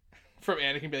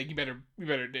Anakin, be like, you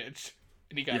better ditch,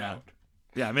 and he got out.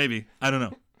 Yeah, maybe. I don't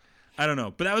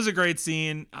know. But that was a great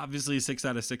scene. Obviously, 6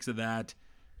 out of 6 of that.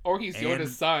 Or he's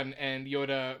Yoda's son, and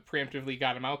Yoda preemptively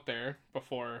got him out there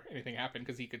before anything happened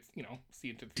because he could, see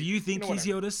into the future. Do you think he's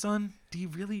Yoda's son? Do you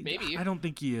really? Maybe. I don't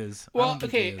think he is. Well,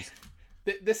 okay.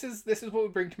 This is what we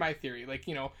bring to my theory. Like,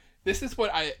 this is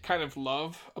what I kind of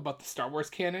love about the Star Wars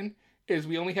canon is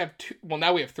we only have 2. Well,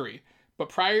 now we have 3. But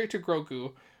prior to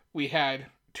Grogu, we had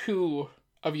 2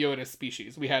 of Yoda's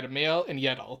species. We had a male and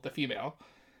Yeddle, the female.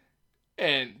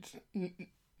 And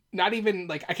not even,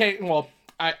 like, I can't, well,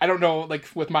 I don't know, like,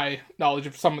 with my knowledge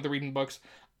of some of the reading books,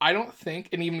 I don't think,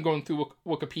 and even going through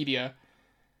Wikipedia,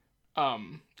 I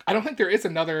don't think there is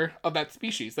another of that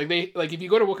species. Like, if you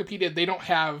go to Wikipedia, they don't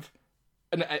have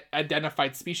an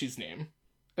identified species name.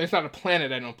 It's not a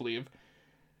planet, I don't believe.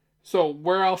 So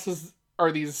where else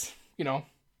are these,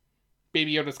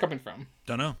 Baby Yodas coming from?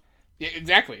 Don't know. Yeah,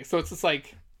 exactly. So it's just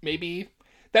like, maybe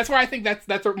that's where I think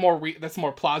that's a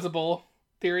more plausible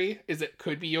theory, is it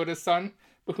could be Yoda's son,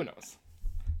 but who knows?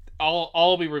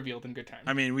 All be revealed in good time.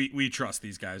 I mean, we trust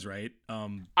these guys, right?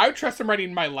 I would trust them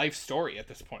writing my life story at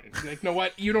this point. Like, you know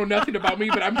what? You know nothing about me,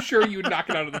 but I'm sure you'd knock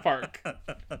it out of the park.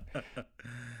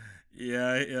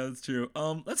 Yeah, that's true.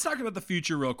 Let's talk about the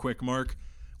future real quick, Mark.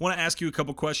 I want to ask you a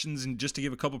couple questions and just to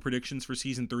give a couple predictions for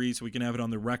season 3 so we can have it on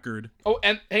the record. Oh,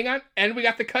 and hang on. And we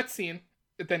got the cutscene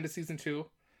at the end of season 2.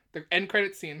 The end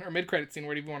credit scene, or mid-credit scene,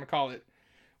 whatever you want to call it,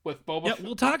 with Boba Fett. Yeah,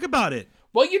 we'll talk about it.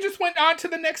 Well, you just went on to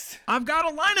the next. I've got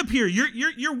a lineup here.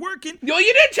 You're working. No,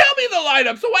 you didn't tell me the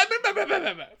lineup. So what?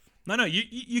 No.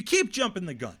 You keep jumping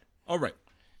the gun. All right.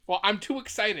 Well, I'm too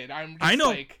excited. I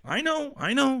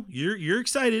know. You're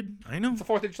excited. I know. It's the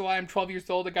 4th of July. I'm 12 years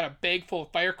old. I got a bag full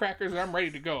of firecrackers, and I'm ready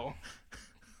to go.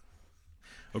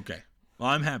 Okay. Well,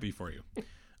 I'm happy for you.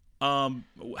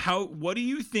 What do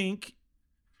you think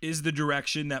is the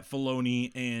direction that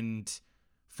Filoni and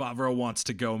Favreau wants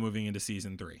to go moving into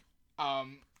season 3?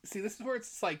 See, this is where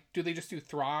it's like, do they just do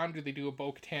Thrawn? Do they do a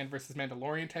Bo-Katan versus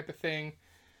Mandalorian type of thing?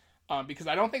 Because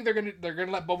I don't think they're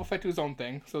gonna let Boba Fett do his own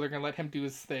thing, so they're gonna let him do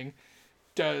his thing.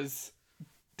 Does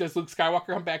Luke Skywalker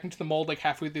come back into the mold like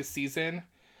halfway this season?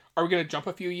 Are we gonna jump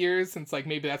a few years since like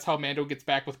maybe that's how Mando gets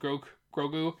back with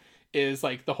Grogu? Is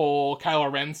like the whole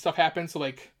Kylo Ren stuff happens, so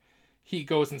like he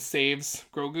goes and saves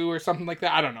Grogu or something like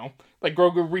that. I don't know. Like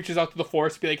Grogu reaches out to the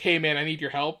Force to be like, "Hey man, I need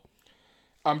your help."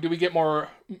 Do we get more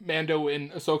Mando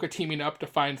and Ahsoka teaming up to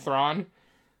find Thrawn?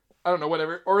 I don't know,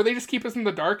 whatever. Or they just keep us in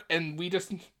the dark and we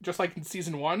just like in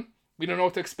season 1, we don't know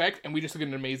what to expect and we just get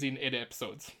an amazing 8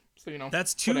 episodes. So,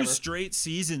 That's 2 straight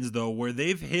seasons, though, where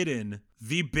they've hidden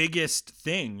the biggest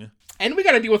thing. And we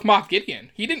got to deal with Moff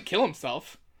Gideon. He didn't kill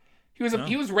himself. He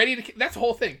was ready to... That's the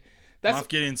whole thing. Moff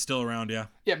Gideon's still around, yeah.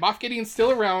 Yeah, Moff Gideon's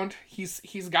still around. He's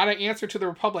got to answer to the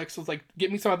Republic, so it's like,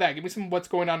 get me some of that. Give me some of what's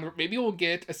going on. Maybe we'll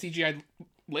get a CGI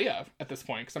Leia at this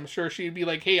point, because I'm sure she'd be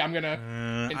like, hey, I'm going to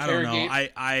interrogate. I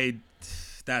don't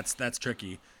know. That's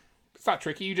tricky. It's not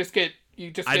tricky. You just get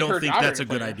I don't her think daughter that's a to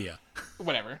play good her. idea.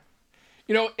 Whatever.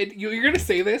 You know, you're going to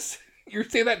say this. You're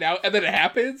saying that now, and then it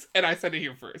happens, and I said it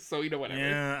here first, so, you know, whatever.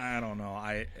 Yeah, I don't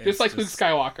know. Just like Luke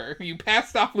Skywalker. You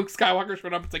passed off Luke Skywalker,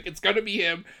 showed up, it's like, it's going to be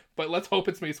him, but let's hope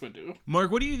it's Mace Windu.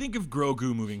 Mark, what do you think of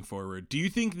Grogu moving forward? Do you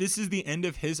think this is the end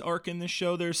of his arc in this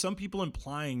show? There's some people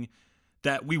implying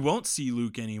that we won't see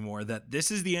Luke anymore, that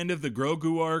this is the end of the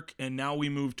Grogu arc, and now we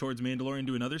move towards Mandalorian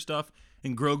doing other stuff,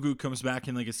 and Grogu comes back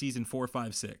in like a season 4,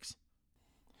 5, 6.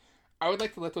 I would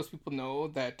like to let those people know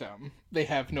that they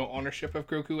have no ownership of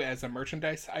Grogu as a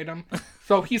merchandise item,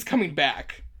 so he's coming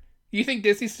back. You think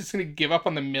Disney's just going to give up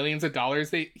on the millions of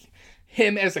dollars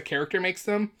him as a character makes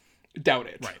them? Doubt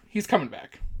it. Right. He's coming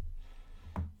back.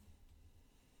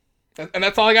 And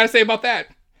that's all I got to say about that.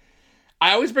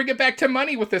 I always bring it back to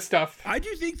money with this stuff. I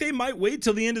do think they might wait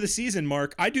till the end of the season,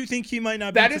 Mark. I do think he might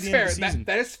not be That to is the fair. end of the season.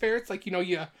 That is fair. It's like, you know,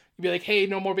 you'd be like, hey,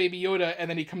 no more Baby Yoda, and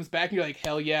then he comes back and you're like,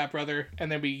 hell yeah, brother.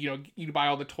 And then you buy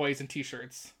all the toys and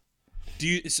t-shirts.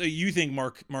 So you think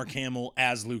Mark Hamill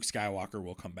as Luke Skywalker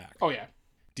will come back? Oh yeah.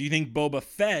 Do you think Boba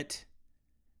Fett,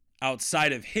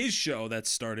 outside of his show that's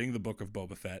starting, the Book of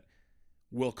Boba Fett,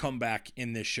 will come back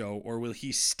in this show, or will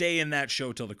he stay in that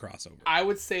show till the crossover? I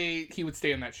would say he would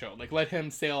stay in that show. Like, let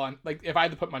him sail on. Like, if I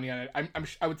had to put money on it,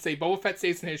 I would say Boba Fett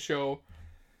stays in his show.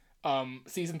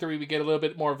 Season 3, we get a little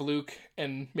bit more of Luke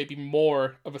and maybe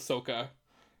more of Ahsoka,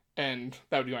 and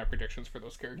that would be my predictions for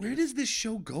those characters. Where does this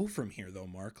show go from here, though,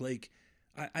 Mark? Like,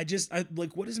 I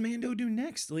like, what does Mando do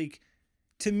next? Like,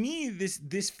 to me,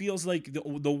 this feels like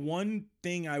the one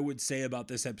thing I would say about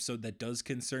this episode that does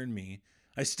concern me.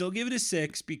 I still give it a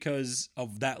 6 because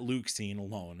of that Luke scene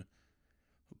alone.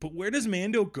 But where does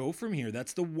Mando go from here?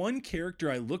 That's the one character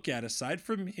I look at, aside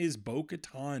from his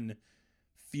Bo-Katan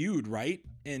feud, right?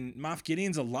 And Moff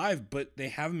Gideon's alive, but they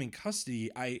have him in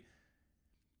custody.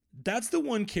 That's the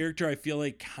one character I feel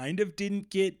like kind of didn't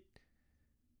get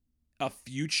a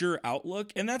future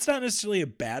outlook. And that's not necessarily a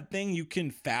bad thing. You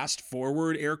can fast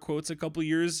forward, air quotes, a couple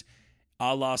years,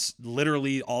 a la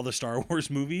literally all the Star Wars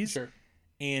movies. Sure.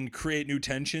 And create new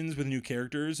tensions with new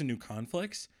characters and new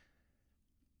conflicts.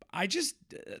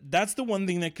 That's the one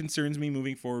thing that concerns me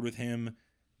moving forward with him.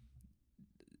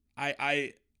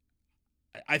 I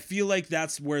feel like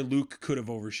that's where Luke could have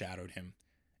overshadowed him.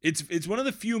 It's one of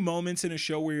the few moments in a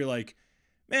show where you're like,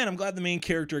 man, I'm glad the main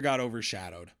character got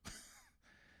overshadowed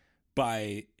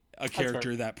by a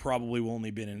character that probably will only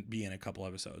be in a couple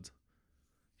episodes.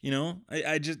 You know,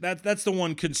 that's the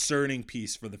one concerning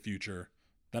piece for the future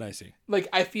that I see. Like,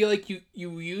 I feel like you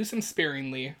use him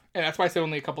sparingly, and that's why I said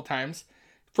only a couple times,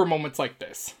 for moments like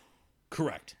this.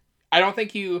 Correct. I don't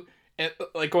think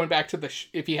like, going back to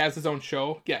if he has his own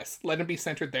show, yes, let him be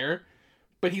centered there,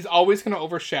 but he's always going to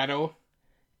overshadow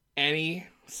any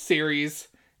series,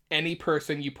 any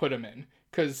person you put him in,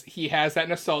 because he has that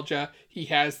nostalgia, he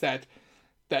has that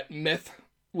myth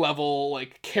level,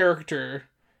 like, character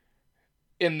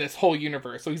in this whole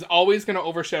universe, so he's always going to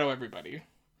overshadow everybody.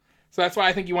 So that's why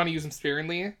I think you want to use him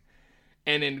sparingly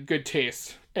and in good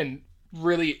taste and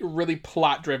really, really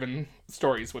plot-driven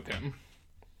stories with him.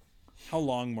 How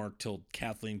long, Mark, till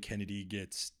Kathleen Kennedy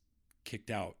gets kicked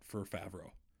out for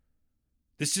Favreau?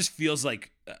 This just feels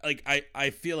like I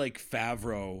feel like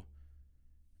Favreau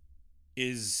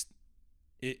is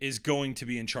going to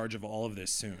be in charge of all of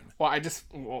this soon. Well,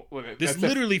 this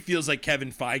literally feels like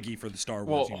Kevin Feige for the Star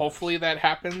Wars universe. Hopefully that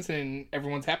happens and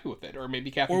everyone's happy with it, or maybe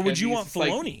Kathleen. Or would you want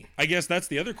Filoni? I guess that's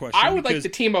the other question. I would like the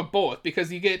team of both,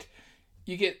 because you get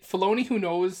Filoni, who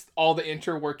knows all the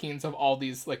interworkings of all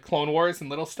these, like, Clone Wars and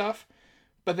little stuff,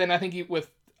 but then I think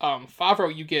with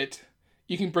Favreau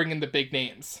you can bring in the big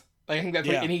names. Like, I think that's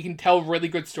and he can tell really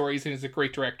good stories and is a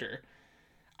great director.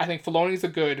 I think Filoni's a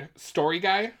good story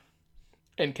guy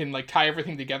and can, like, tie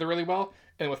everything together really well.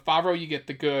 And with Favreau, you get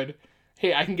the good,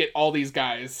 hey, I can get all these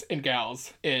guys and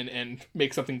gals in and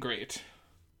make something great.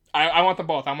 I want them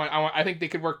both. I think they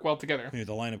could work well together. The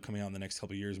lineup coming out in the next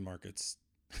couple of years, Mark, it's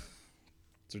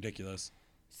ridiculous.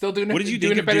 Still doing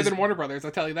it better than Warner Brothers,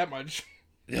 I'll tell you that much.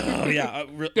 Oh, yeah.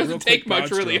 Doesn't take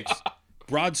much, really.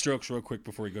 Broad strokes, real quick,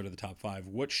 before we go to the top 5.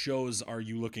 What shows are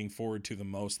you looking forward to the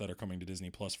most that are coming to Disney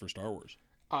Plus for Star Wars?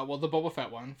 Well, the Boba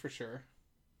Fett one, for sure.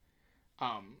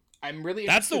 I'm really.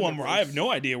 That's the one where I have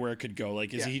no idea where it could go.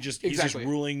 Like, is he just he's just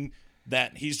ruling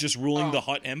the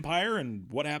Hutt Empire, and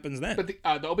what happens then? But the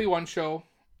Obi-Wan show,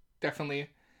 definitely.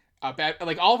 bad.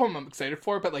 Like all of them, I'm excited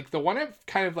for, but like the one I'm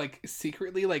kind of like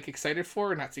secretly like excited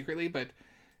for, not secretly, but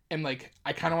and like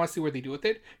I kind of want to see where they do with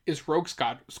it is Rogue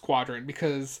Squadron,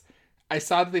 because I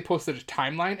saw that they posted a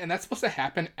timeline, and that's supposed to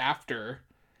happen after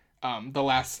the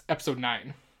last episode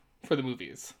 9 for the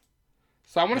movies.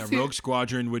 So I want to see Rogue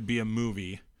Squadron would be a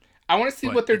movie. I want to see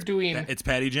what they're doing. It's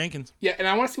Patty Jenkins. Yeah, and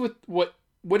I want to see what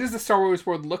does the Star Wars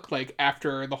world look like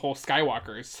after the whole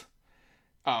Skywalker's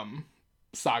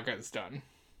saga is done.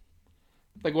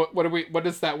 Like what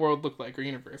does that world look like, or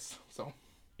universe? So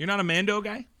you're not a Mando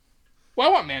guy? Well,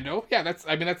 I want Mando. Yeah,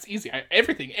 that's easy.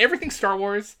 Everything Star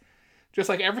Wars, just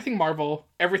like everything Marvel,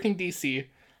 everything DC,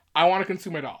 I want to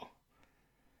consume it all.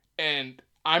 And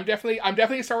I'm definitely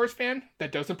a Star Wars fan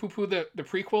that doesn't poo-poo the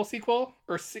prequel sequel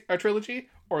or trilogy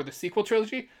or the sequel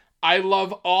trilogy. I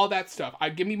love all that stuff.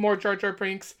 Give me more Jar Jar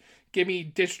Binks. Give me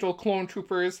digital clone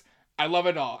troopers. I love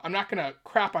it all. I'm not gonna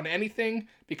crap on anything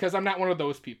because I'm not one of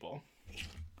those people.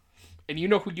 And you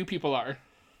know who you people are.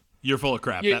 You're full of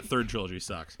crap. That third trilogy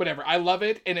sucks. Whatever. I love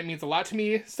it, and it means a lot to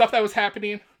me. Stuff that was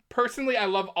happening. Personally, I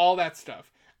love all that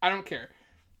stuff. I don't care.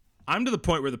 I'm to the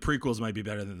point where the prequels might be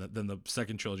better than the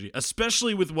second trilogy,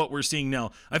 especially with what we're seeing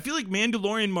now. I feel like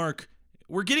Mandalorian, Mark,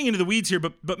 we're getting into the weeds here,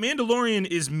 but Mandalorian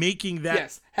is making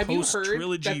that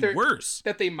post-trilogy worse.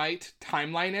 That they might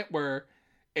timeline it where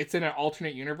it's in an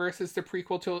alternate universe as the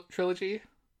prequel trilogy?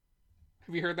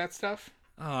 Have you heard that stuff?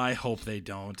 Oh, I hope they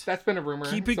don't. That's been a rumor.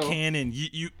 Keep it canon.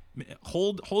 You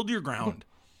hold your ground.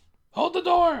 Hold the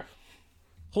door.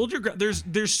 Hold your ground.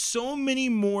 There's so many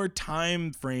more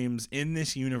time frames in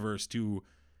this universe to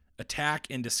attack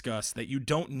and discuss that you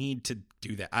don't need to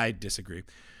do that. I disagree.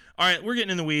 All right, we're getting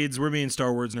in the weeds. We're being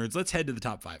Star Wars nerds. Let's head to the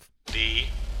top 5.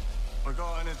 We're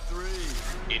going in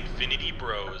 3, Infinity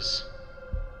Bros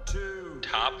 2,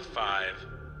 Top 5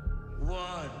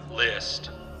 1.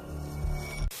 List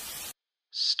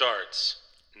starts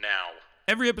now.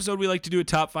 Every episode we like to do a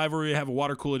top 5 where we have a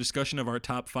water cooler discussion of our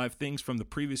top 5 things from the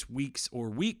previous weeks or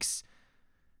weeks.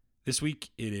 This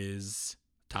week it is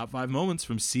top 5 moments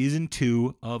from season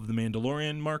 2 of The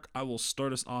Mandalorian. Mark, I will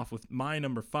start us off with my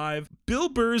number 5. Bill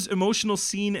Burr's emotional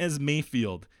scene as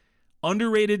Mayfield.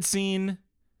 Underrated scene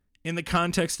in the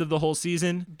context of the whole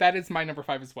season. That is my number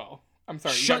 5 as well. I'm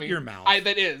sorry. Shut your mouth.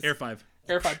 That is. Air 5.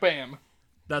 Air 5, bam.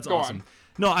 That's Go awesome. on.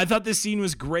 No, I thought this scene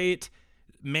was great.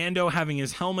 Mando having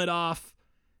his helmet off.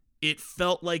 It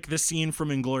felt like the scene from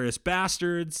Inglourious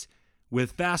Bastards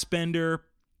with Fassbender.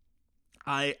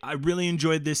 I really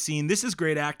enjoyed this scene. This is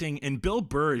great acting, and Bill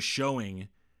Burr is showing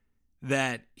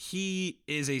that he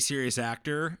is a serious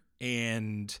actor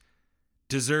and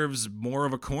deserves more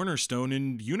of a cornerstone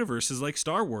in universes like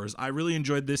Star Wars. I really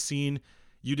enjoyed this scene.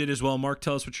 You did as well. Mark,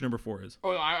 tell us what your number 4 is.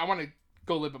 Oh, I want to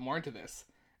go a little bit more into this.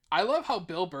 I love how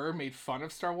Bill Burr made fun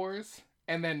of Star Wars,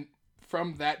 and then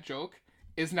from that joke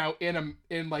is now in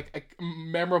like a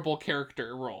memorable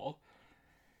character role.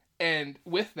 And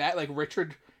with that, like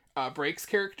Richard Brake's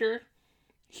character,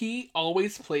 he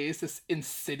always plays this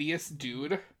insidious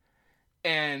dude.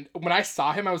 And when I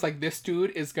saw him, I was like, this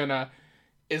dude is gonna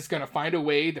find a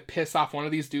way to piss off one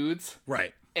of these dudes.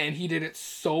 Right. And he did it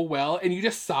so well. And you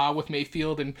just saw with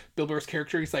Mayfield and Bill Burr's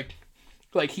character, he's like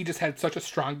he just had such a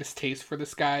strong distaste for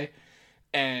this guy.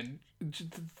 And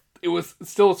it was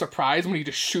still a surprise when he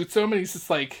just shoots him and he's just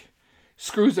like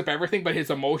screws up everything, but his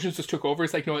emotions just took over.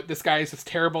 It's like, no, this guy is just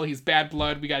terrible. He's bad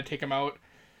blood. We got to take him out.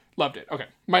 Loved it. Okay.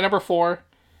 My number 4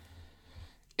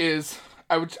 is,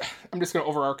 I'm just going to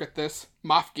overarch at this.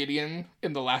 Moff Gideon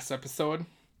in the last episode.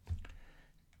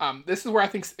 This is where I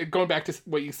think, going back to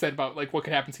what you said about like what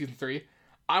could happen in season 3,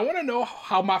 I want to know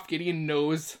how Moff Gideon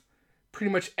knows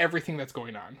pretty much everything that's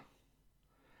going on.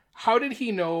 How did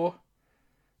he know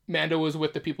Mando was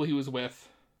with the people he was with?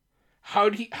 How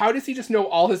does he just know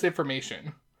all his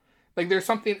information? Like, there's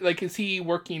something, like, is he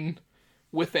working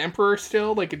with the Emperor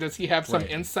still? Like, does he have some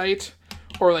insight?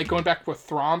 Or, like, going back with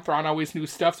Thrawn always knew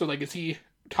stuff, so, like, is he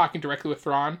talking directly with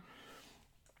Thrawn?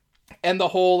 And the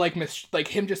whole, like,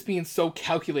 him just being so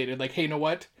calculated, like, hey, you know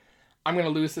what? I'm going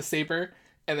to lose the saber,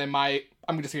 and then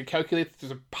I'm just going to calculate that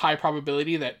there's a high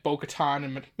probability that Bo-Katan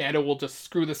and Mando will just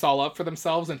screw this all up for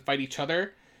themselves and fight each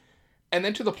other. And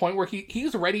then to the point where he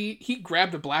was ready, he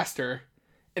grabbed a blaster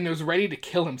and was ready to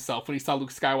kill himself when he saw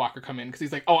Luke Skywalker come in, because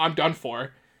he's like, oh, I'm done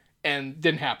for, and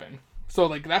didn't happen. So,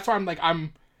 like, that's why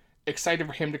I'm excited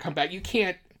for him to come back. You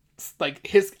can't, like,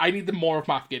 I need more of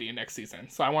Moff Gideon next season,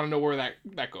 so I want to know where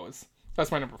that goes.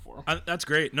 That's my number 4. That's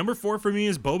great. Number 4 for me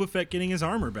is Boba Fett getting his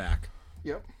armor back.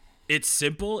 Yep. It's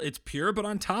simple, it's pure, but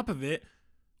on top of it,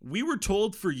 we were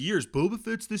told for years, Boba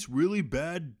Fett's this really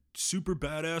bad, super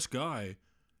badass guy.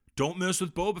 Don't mess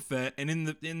with Boba Fett. And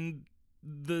in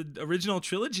the original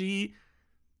trilogy,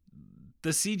 the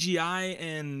CGI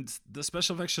and the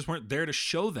special effects just weren't there to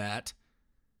show that.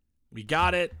 We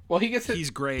got it. Well,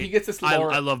 he's great. He gets this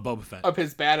lore I love Boba Fett of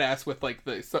his badass with like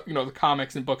the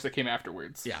comics and books that came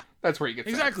afterwards. Yeah, that's where he gets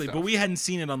exactly. that But we hadn't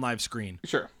seen it on live screen.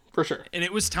 Sure, for sure. And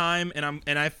it was time, and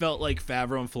I felt like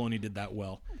Favreau and Filoni did that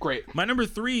well. Great. My number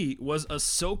 3 was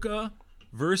Ahsoka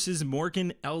versus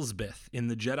Morgan Elsbeth in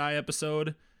the Jedi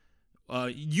episode.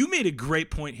 You made a great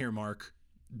point here, Mark,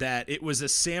 that it was a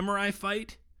samurai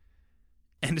fight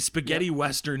and a spaghetti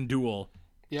western duel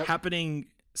happening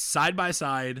side by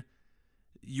side.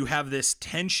 You have this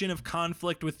tension of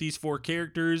conflict with these 4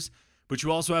 characters, but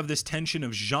you also have this tension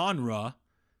of genre.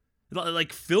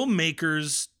 Like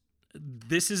filmmakers,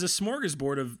 this is a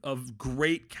smorgasbord of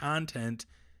great content.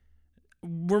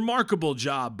 Remarkable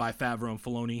job by Favreau and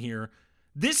Filoni here.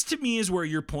 This to me is where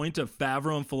your point of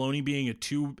Favreau and Filoni being a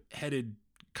two-headed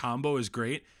combo is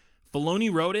great.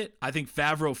 Filoni wrote it. I think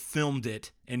Favreau filmed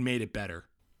it and made it better.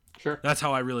 Sure. That's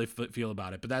how I really feel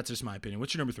about it, but that's just my opinion.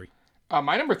 What's your number 3?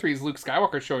 My number 3 is Luke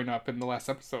Skywalker showing up in the last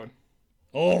episode.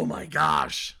 Oh my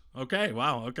gosh. Okay.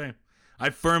 Wow. Okay.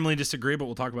 I firmly disagree, but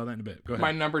we'll talk about that in a bit. Go ahead.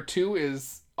 My number 2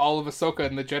 is all of Ahsoka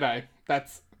and the Jedi.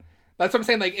 That's what I'm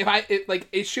saying. Like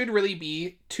it should really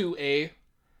be 2A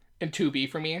and 2B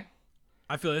for me.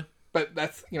 I feel you. But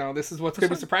that's, this is what's going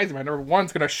to be surprising. My number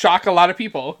 1's going to shock a lot of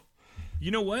people. You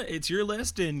know what? It's your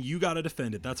list, and you got to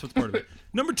defend it. That's what's part of it.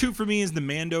 Number 2 for me is the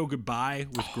Mando goodbye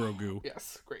with Grogu.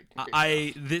 Yes, great.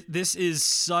 This is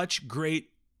such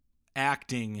great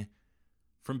acting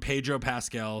from Pedro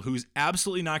Pascal, who's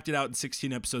absolutely knocked it out in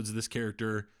 16 episodes of this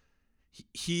character.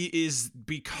 He is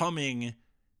becoming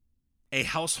a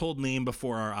household name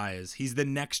before our eyes. He's the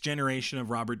next generation of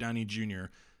Robert Downey Jr.,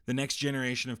 the next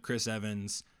generation of Chris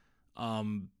Evans,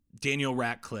 Daniel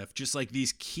Radcliffe, just like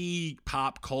these key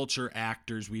pop culture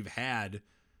actors we've had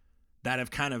that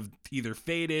have kind of either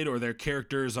faded or their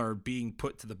characters are being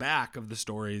put to the back of the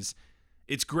stories.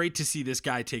 It's great to see this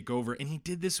guy take over, and he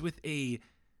did this with a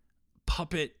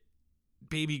puppet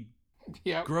baby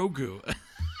Grogu.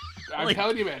 I'm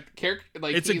telling you, man.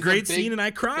 It's a great scene, and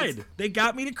I cried. They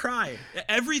got me to cry.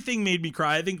 Everything made me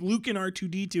cry. I think Luke and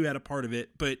R2-D2 had a part of it,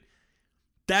 but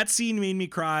that scene made me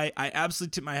cry. I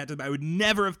absolutely tip my hat to them. I would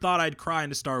never have thought I'd cry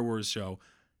in a Star Wars show.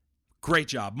 Great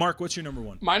job. Mark, what's your number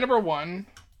 1? My number 1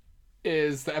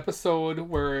 is the episode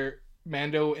where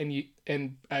Mando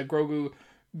and Grogu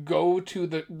go to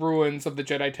the ruins of the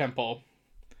Jedi Temple.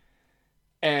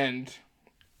 And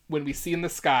when we see in the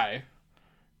sky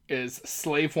is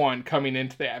Slave One coming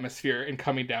into the atmosphere and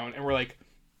coming down. And we're like,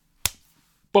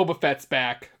 Boba Fett's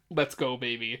back. Let's go,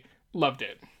 baby. Loved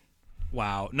it.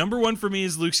 Wow. Number 1 for me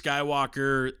is Luke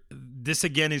Skywalker. This,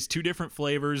 again, is 2 different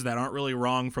flavors that aren't really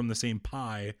wrong from the same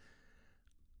pie.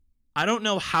 I don't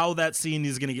know how that scene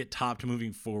is going to get topped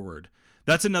moving forward.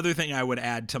 That's another thing I would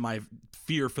add to my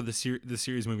fear for the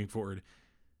series moving forward.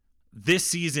 This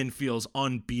season feels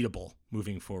unbeatable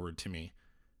moving forward to me.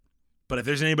 But if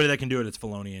there's anybody that can do it, it's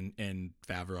Filoni and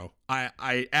Favreau.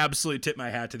 I absolutely tip my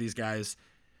hat to these guys.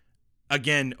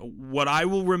 Again, what I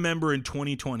will remember in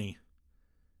 2020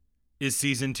 is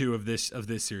season 2 of this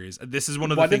series. This is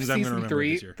one of the things I'm going to remember this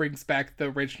year. Season 3 brings back the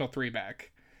original 3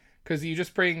 back. Because you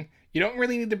don't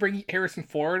really need to bring Harrison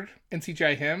Ford and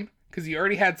CGI him, because you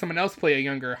already had someone else play a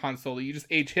younger Han Solo. You just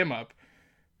age him up.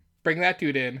 Bring that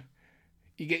dude in.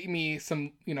 You get me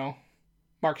some,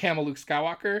 Mark Hamill, Luke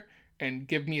Skywalker, and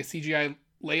give me a CGI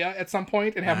Leia at some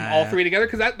point and have them all 3 together.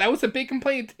 Because that was a big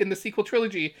complaint in the sequel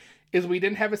trilogy, is we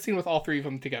didn't have a scene with all 3 of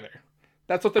them together.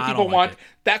 That's what the people want.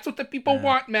 That's what the people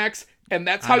want, Max. And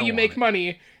that's how you make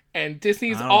money. And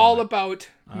Disney's all about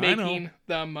making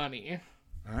the money.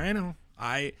 I know.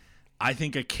 I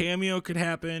think a cameo could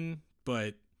happen,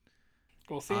 but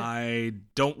we'll see. I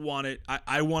don't want it.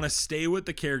 I want to stay with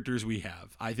the characters we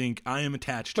have. I think I am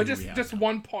attached to But just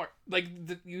one part. Like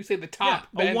you say the top.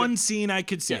 Yeah, one scene I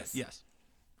could see. Yes. Yes.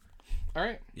 All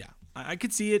right. Yeah. I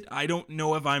could see it. I don't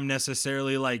know if I'm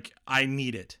necessarily like, I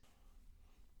need it.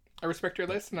 I respect your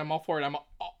list, and I'm all for it.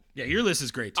 Yeah, your list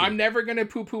is great, too. I'm never going to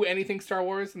poo-poo anything Star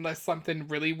Wars unless something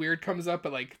really weird comes up,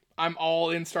 but, I'm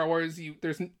all in Star Wars.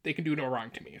 They can do no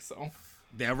wrong to me, so.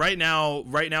 Yeah, right now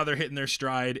they're hitting their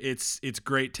stride. It's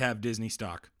great to have Disney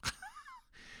stock.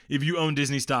 If you own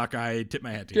Disney stock, I tip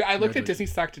my hat to you. Dude, I looked at Disney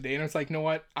stock today, and I was like, you know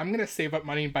what? I'm going to save up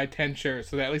money and buy 10 shares,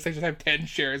 so that at least I just have 10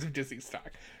 shares of Disney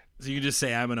stock. So you can just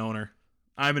say, I'm an owner.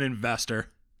 I'm an investor.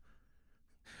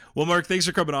 Well, Mark, thanks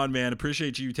for coming on, man.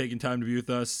 Appreciate you taking time to be with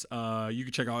us. You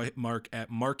can check out Mark at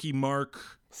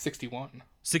MarkyMark61.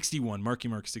 Marky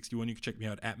Mark 61. You can check me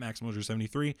out at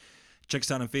MaxMoser73. Check us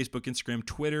out on Facebook, Instagram,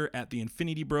 Twitter at The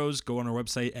Infinity Bros. Go on our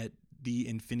website at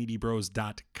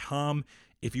theinfinitybros.com.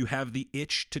 If you have the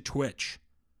itch to Twitch,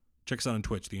 check us out on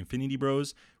Twitch, The Infinity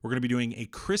Bros. We're going to be doing a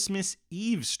Christmas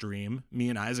Eve stream. Me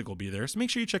and Isaac will be there, so make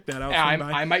sure you check that out.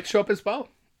 I might show up as well.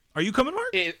 Are you coming,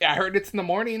 Mark? I heard it's in the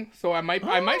morning, so I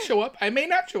might show up. I may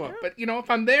not show up, but if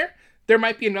I'm there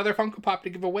might be another Funko Pop to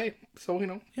give away. So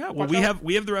Yeah, well,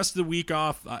 we have the rest of the week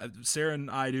off. Sarah and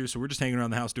I do, so we're just hanging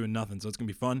around the house doing nothing. So it's gonna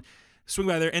be fun. Swing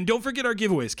by there, and don't forget our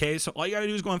giveaways. Okay, so all you gotta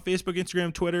do is go on Facebook,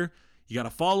 Instagram, Twitter. You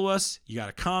gotta follow us. You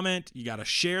gotta comment. You gotta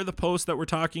share the post that we're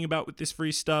talking about with this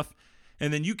free stuff,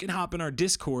 and then you can hop in our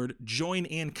Discord, join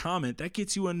and comment. That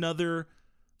gets you another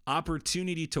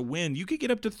opportunity to win. You could get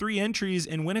up to 3 entries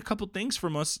and win a couple things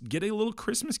from us. Get a little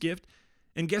Christmas gift.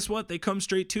 And guess what? They come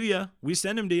straight to you. We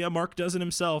send them to you. Mark does it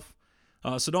himself.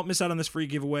 So don't miss out on this free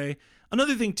giveaway.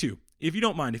 Another thing, too, if you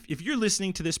don't mind, if you're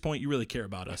listening to this point, you really care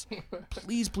about us,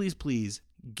 please, please, please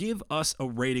give us a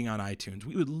rating on iTunes.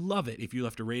 We would love it if you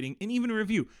left a rating and even a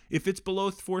review. If it's below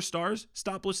 4 stars,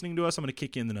 stop listening to us. I'm going to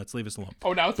kick you in the nuts. Leave us alone.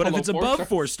 Oh, now it's But if it's above stars.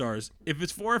 4 stars, if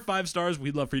it's 4 or 5 stars,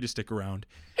 we'd love for you to stick around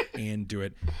and do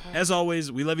it. As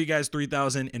always, we love you guys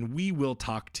 3000, and we will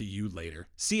talk to you later.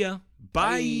 See ya.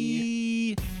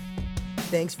 Bye.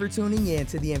 Thanks for tuning in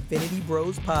to the Infinity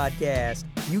Bros podcast.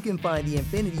 You can find the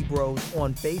Infinity Bros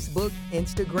on Facebook,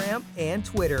 Instagram, and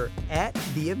Twitter at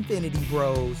the Infinity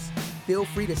Bros. Feel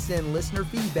free to send listener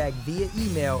feedback via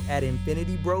email at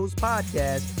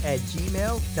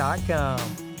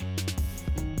infinitybrospodcast@gmail.com.